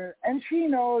other, and she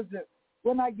knows that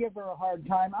when I give her a hard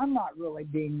time, I'm not really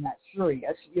being that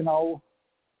serious. You know,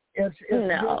 it's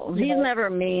no, just, he's never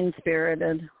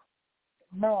mean-spirited.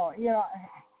 No, you know,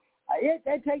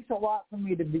 it takes a lot for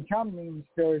me to become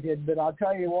mean-spirited, but I'll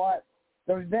tell you what,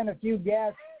 there's been a few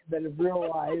guests that have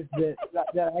realized that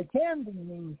I can be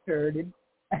mean-spirited.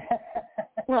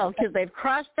 Well, because they've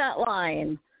crossed that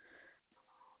line.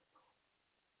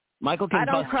 Michael can I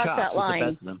don't bust cross chops that with line. the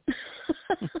best of them.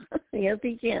 Yes,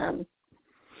 he can.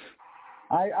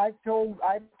 I've told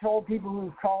people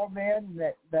who've called in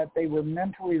that they were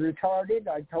mentally retarded.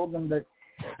 I told them that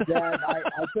I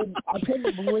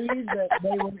couldn't believe that they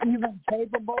were even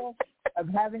capable of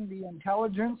having the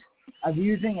intelligence of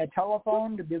using a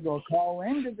telephone to be able to call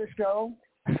into the show.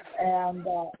 And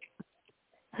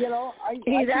you know,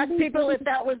 he's asked people if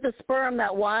that was the sperm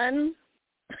that won.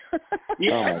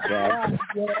 Yeah. Oh my God.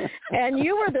 Yeah. And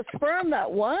you were the sperm that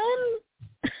won?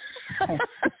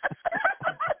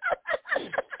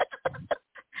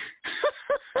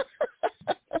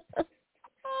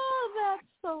 Oh, that's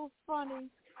so funny.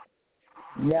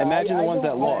 Yeah, Imagine the ones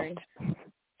that worry. lost.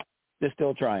 They're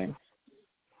still trying.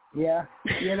 Yeah,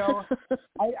 you know,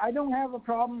 I don't have a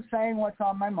problem saying what's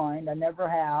on my mind. I never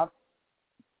have,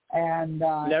 and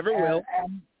Never will.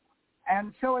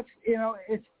 And so it's, you know,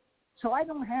 it's, so I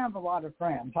don't have a lot of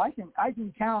friends. I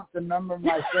can count the number of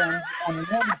my friends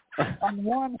on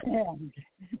one hand,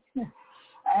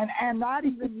 and not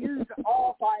even use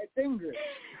all 5 fingers.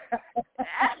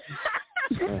 That's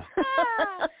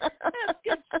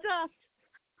good stuff.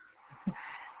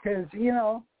 Because, you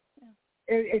know,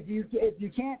 if you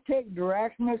can't take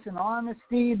directness and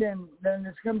honesty, then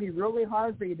it's going to be really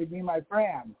hard for you to be my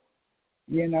friend.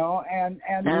 You know, and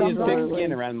you need a thick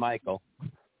skin around Michael.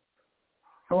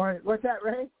 What's that,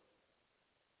 Ray?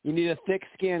 You need a thick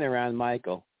skin around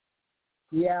Michael.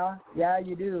 Yeah,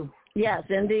 you do. Yes,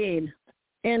 indeed.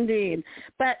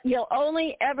 But you'll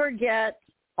only ever get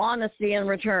honesty in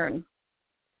return.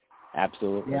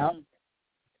 Absolutely. Yeah.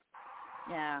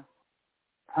 Yeah.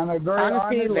 I'm a very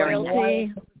honesty, honest,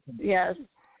 loyalty. Yes.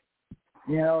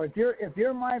 You know, if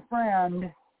you're my friend,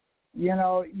 you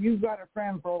know, you've got a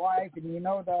friend for life, and you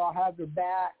know that I'll have your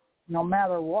back no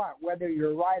matter what, whether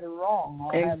you're right or wrong.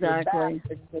 I'll have your back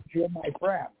because you're my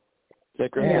friend.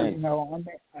 And, you know,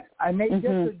 I may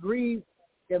disagree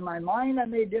in my mind. I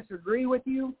may disagree with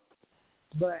you,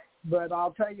 but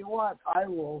I'll tell you what, I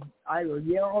will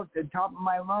yell at the top of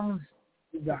my lungs,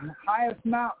 the highest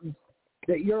mountains,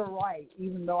 that you're right,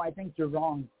 even though I think you're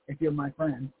wrong. If you're my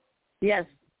friend. Yes,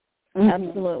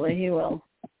 absolutely, he will.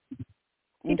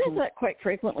 He does that quite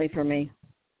frequently for me.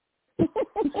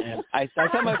 I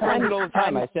tell my friends all the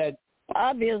time. I said,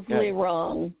 obviously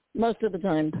wrong most of the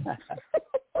time.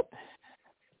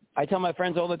 I tell my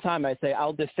friends all the time. I say,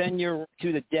 I'll defend you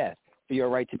to the death for your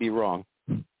right to be wrong.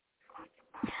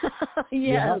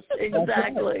 Yes,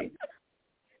 exactly.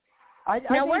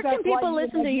 Now, where can people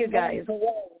listen to you guys?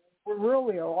 We're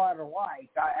really a lot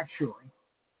alike, actually.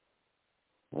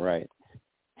 Right.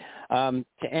 To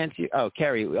answer you,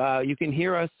 Carrie, you can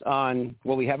hear us on,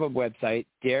 well, we have a website,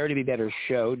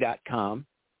 daretobebettershow.com,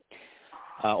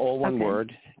 all one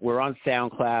word. We're on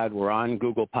SoundCloud. We're on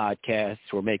Google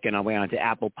Podcasts. We're making our way onto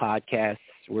Apple Podcasts.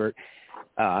 We're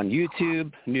on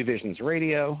YouTube, New Visions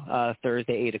Radio,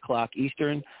 Thursday, 8 o'clock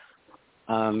Eastern.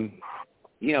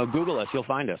 You know, Google us. You'll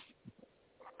find us.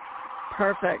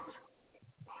 Perfect.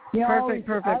 You know,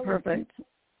 Perfect.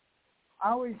 I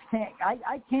always can't.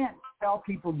 I can't tell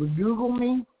people to Google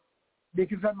me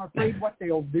because I'm afraid what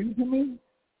they'll do to me.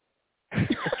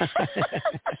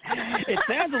 It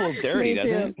sounds a little dirty,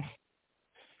 doesn't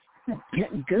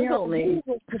it? Google me.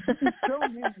 People can do so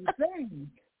many things.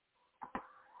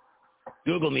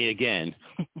 Google me again.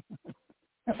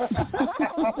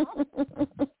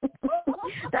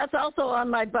 That's also on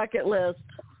my bucket list.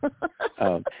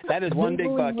 Oh, that is one big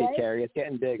Googling, bucket, right? Carrie. It's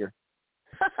getting bigger.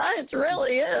 It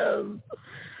really is.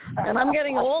 And I'm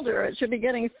getting older. It should be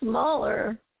getting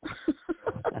smaller.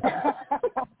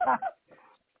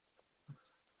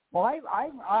 Well,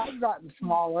 I've gotten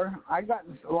smaller. I've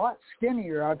gotten a lot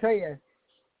skinnier. I'll tell you,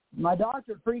 my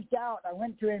doctor freaked out. I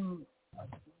went to him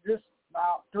just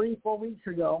about 3-4 weeks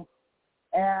ago,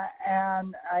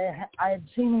 and I had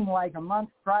seen him like a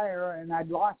month prior, and I'd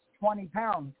lost 20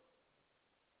 pounds.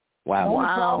 Wow.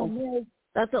 Wow.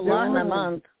 That's a lot in a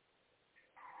month.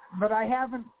 But I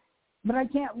haven't but I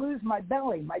can't lose my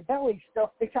belly. My belly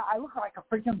still sticks out. I look like a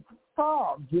freaking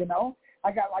frog, you know.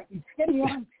 I got like these skinny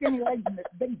arms, skinny legs, and this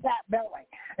big fat belly.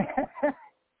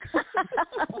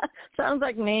 Sounds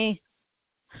like me.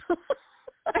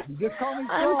 Just call me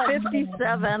I'm frog.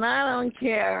 57. I don't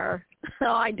care.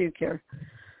 No, I do care.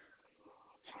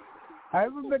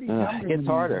 Everybody's younger. It gets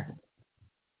harder.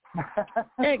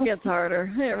 It gets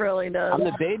harder. It really does. I'm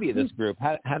the baby of this group.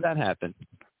 How'd that happen?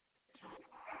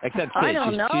 Except Sid. I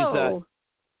don't know.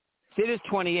 Sid is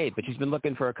 28, but she's been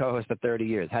looking for a co-host for 30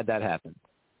 years. How'd that happen?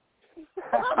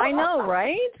 I know,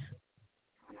 right?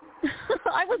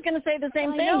 I was going to say the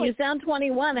same thing. You sound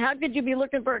 21. How could you be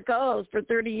looking for a co-host for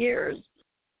 30 years?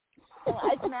 Well,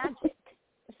 it's magic.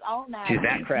 It's all magic. She's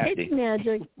that crafty. It's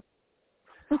magic.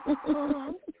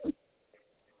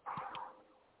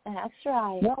 That's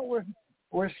right. Well,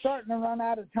 we're starting to run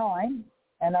out of time,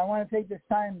 and I want to take this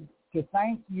time to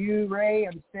thank you, Ray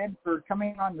and Sid, for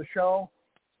coming on the show.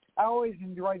 I always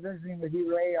enjoy visiting with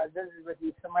you, Ray. I visited with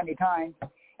you so many times,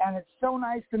 and it's so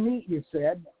nice to meet you,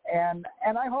 Sid. And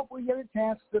I hope we get a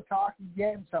chance to talk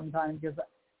again sometime, because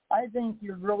I think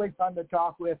you're really fun to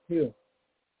talk with, too.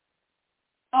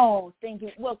 Oh, thank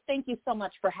you. Well, thank you so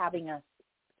much for having us.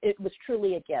 It was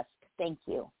truly a gift. Thank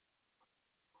you.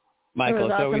 Michael, it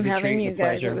was it's always awesome a having treat, you a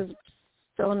guys. pleasure. It was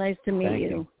so nice to meet Thank you.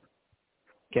 you.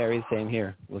 Carrie, same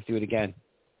here. Let's do it again.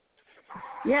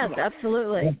 Yes,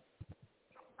 absolutely.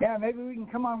 Yeah, maybe we can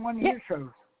come on one of your shows.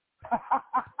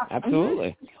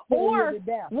 Absolutely. Or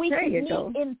we There should you meet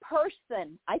go. in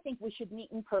person. I think we should meet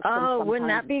in person. Oh, sometime. wouldn't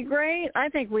that be great? I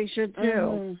think we should too.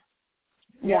 Mm-hmm.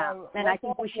 Yeah, and I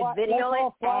think we should video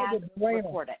it and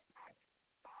record it.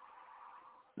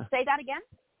 Say that again?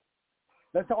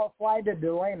 Let's all fly to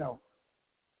Delano.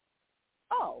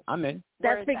 Oh. I'm in.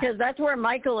 That's because that's where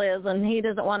Michael is, and he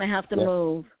doesn't want to have to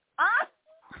move. Ah.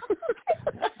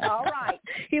 All right.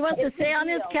 He wants to stay on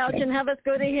his couch and have us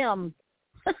go to him.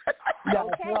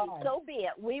 Okay, so be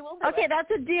it. We will do Okay, that's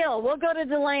a deal. We'll go to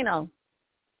Delano.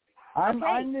 I'm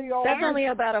New York. That's only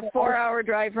about a 4-hour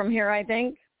drive from here, I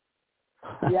think.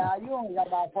 Yeah, you only got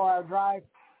about a 4-hour drive.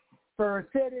 For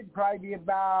Sid, it'd probably be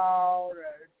about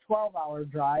a 12-hour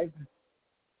drive.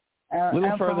 A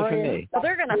little further for me. Well,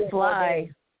 they're going to fly.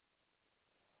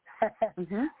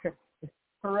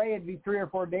 For Ray, it'd be 3 or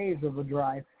 4 days of a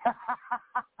drive.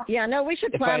 Yeah, no, we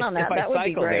should plan on that. That would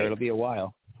be great. There, it'll be a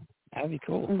while. That'd be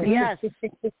cool. Yes.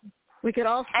 We could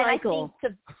all cycle.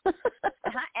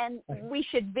 And we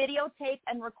should videotape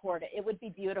and record it. It would be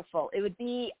beautiful. It would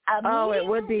be it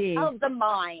would be of the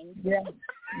mind.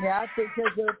 Yeah,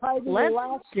 because it'll probably be Let's the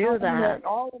last do time that.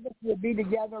 All of us will be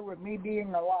together with me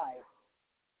being alive.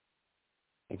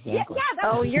 Exactly.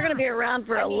 Yeah, you're going to be around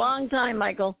for a long time,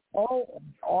 Michael. Oh,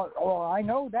 I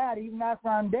know that. Even after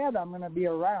I'm dead, I'm going to be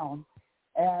around.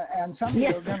 And some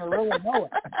people are going to really know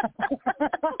it.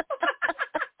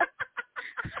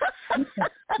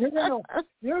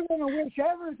 You're gonna wish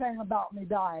everything about me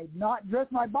died, not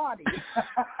just my body.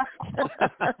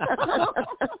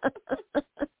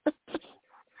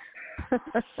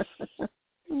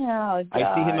 Oh,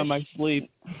 I see him in my sleep.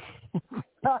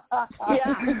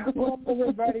 Yeah. Well,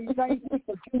 everybody, thank you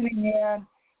for tuning in.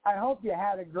 I hope you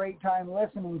had a great time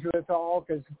listening to us all,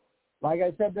 because, like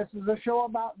I said, this is a show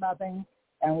about nothing,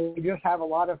 and we just have a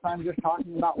lot of fun just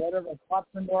talking about whatever pops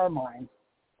into our minds.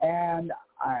 And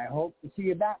I hope to see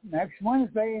you back next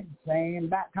Wednesday, same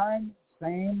bat time,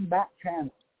 same bat channel.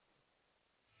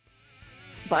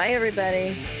 Bye,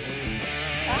 everybody.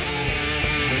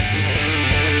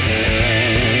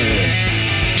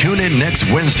 Tune in next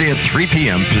Wednesday at 3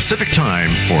 p.m. Pacific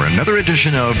Time for another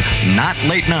edition of Not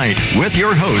Late Night with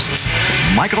your hosts,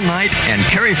 Michael Knight and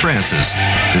Carrie Francis.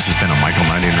 This has been a Michael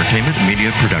Knight Entertainment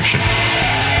Media production.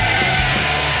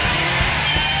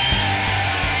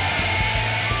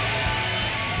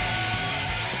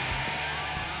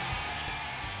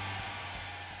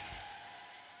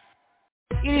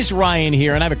 It is Ryan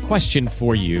here, and I have a question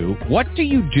for you. What do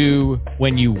you do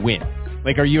when you win?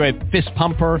 Like, are you a fist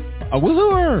pumper, a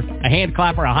woohooer, a hand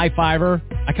clapper, a high fiver?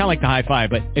 I kind of like the high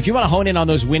five, but if you want to hone in on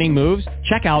those winning moves,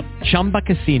 check out Chumba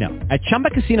Casino. At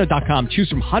ChumbaCasino.com, choose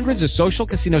from hundreds of social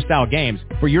casino-style games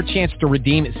for your chance to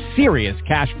redeem serious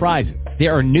cash prizes.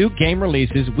 There are new game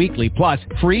releases weekly, plus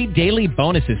free daily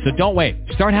bonuses, so don't wait.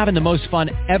 Start having the most fun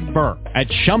ever at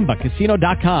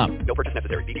ChumbaCasino.com. No purchase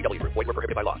necessary. VGW Group. Void where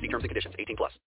prohibited by law. See terms and conditions. 18+.